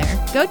Aguilar,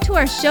 go to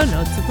our show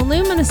notes at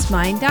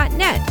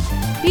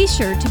theluminousmind.net. Be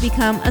sure to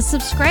become a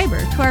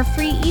subscriber to our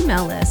free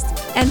email list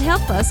and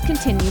help us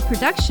continue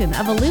production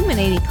of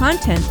illuminating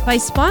content by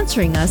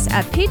sponsoring us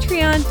at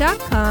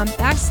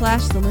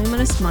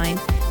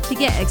patreon.com/theluminousmind to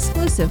get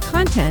exclusive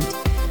content.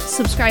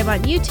 Subscribe on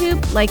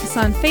YouTube, like us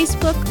on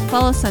Facebook,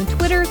 follow us on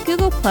Twitter,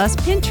 Google+,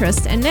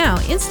 Pinterest, and now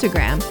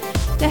Instagram.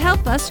 To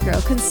help us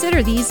grow,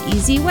 consider these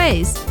easy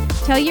ways.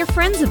 Tell your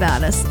friends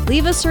about us,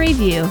 leave us a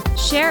review,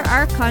 share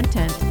our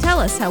content, tell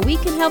us how we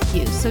can help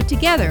you so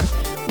together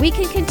we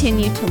can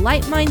continue to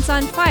light minds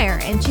on fire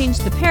and change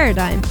the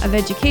paradigm of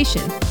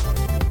education.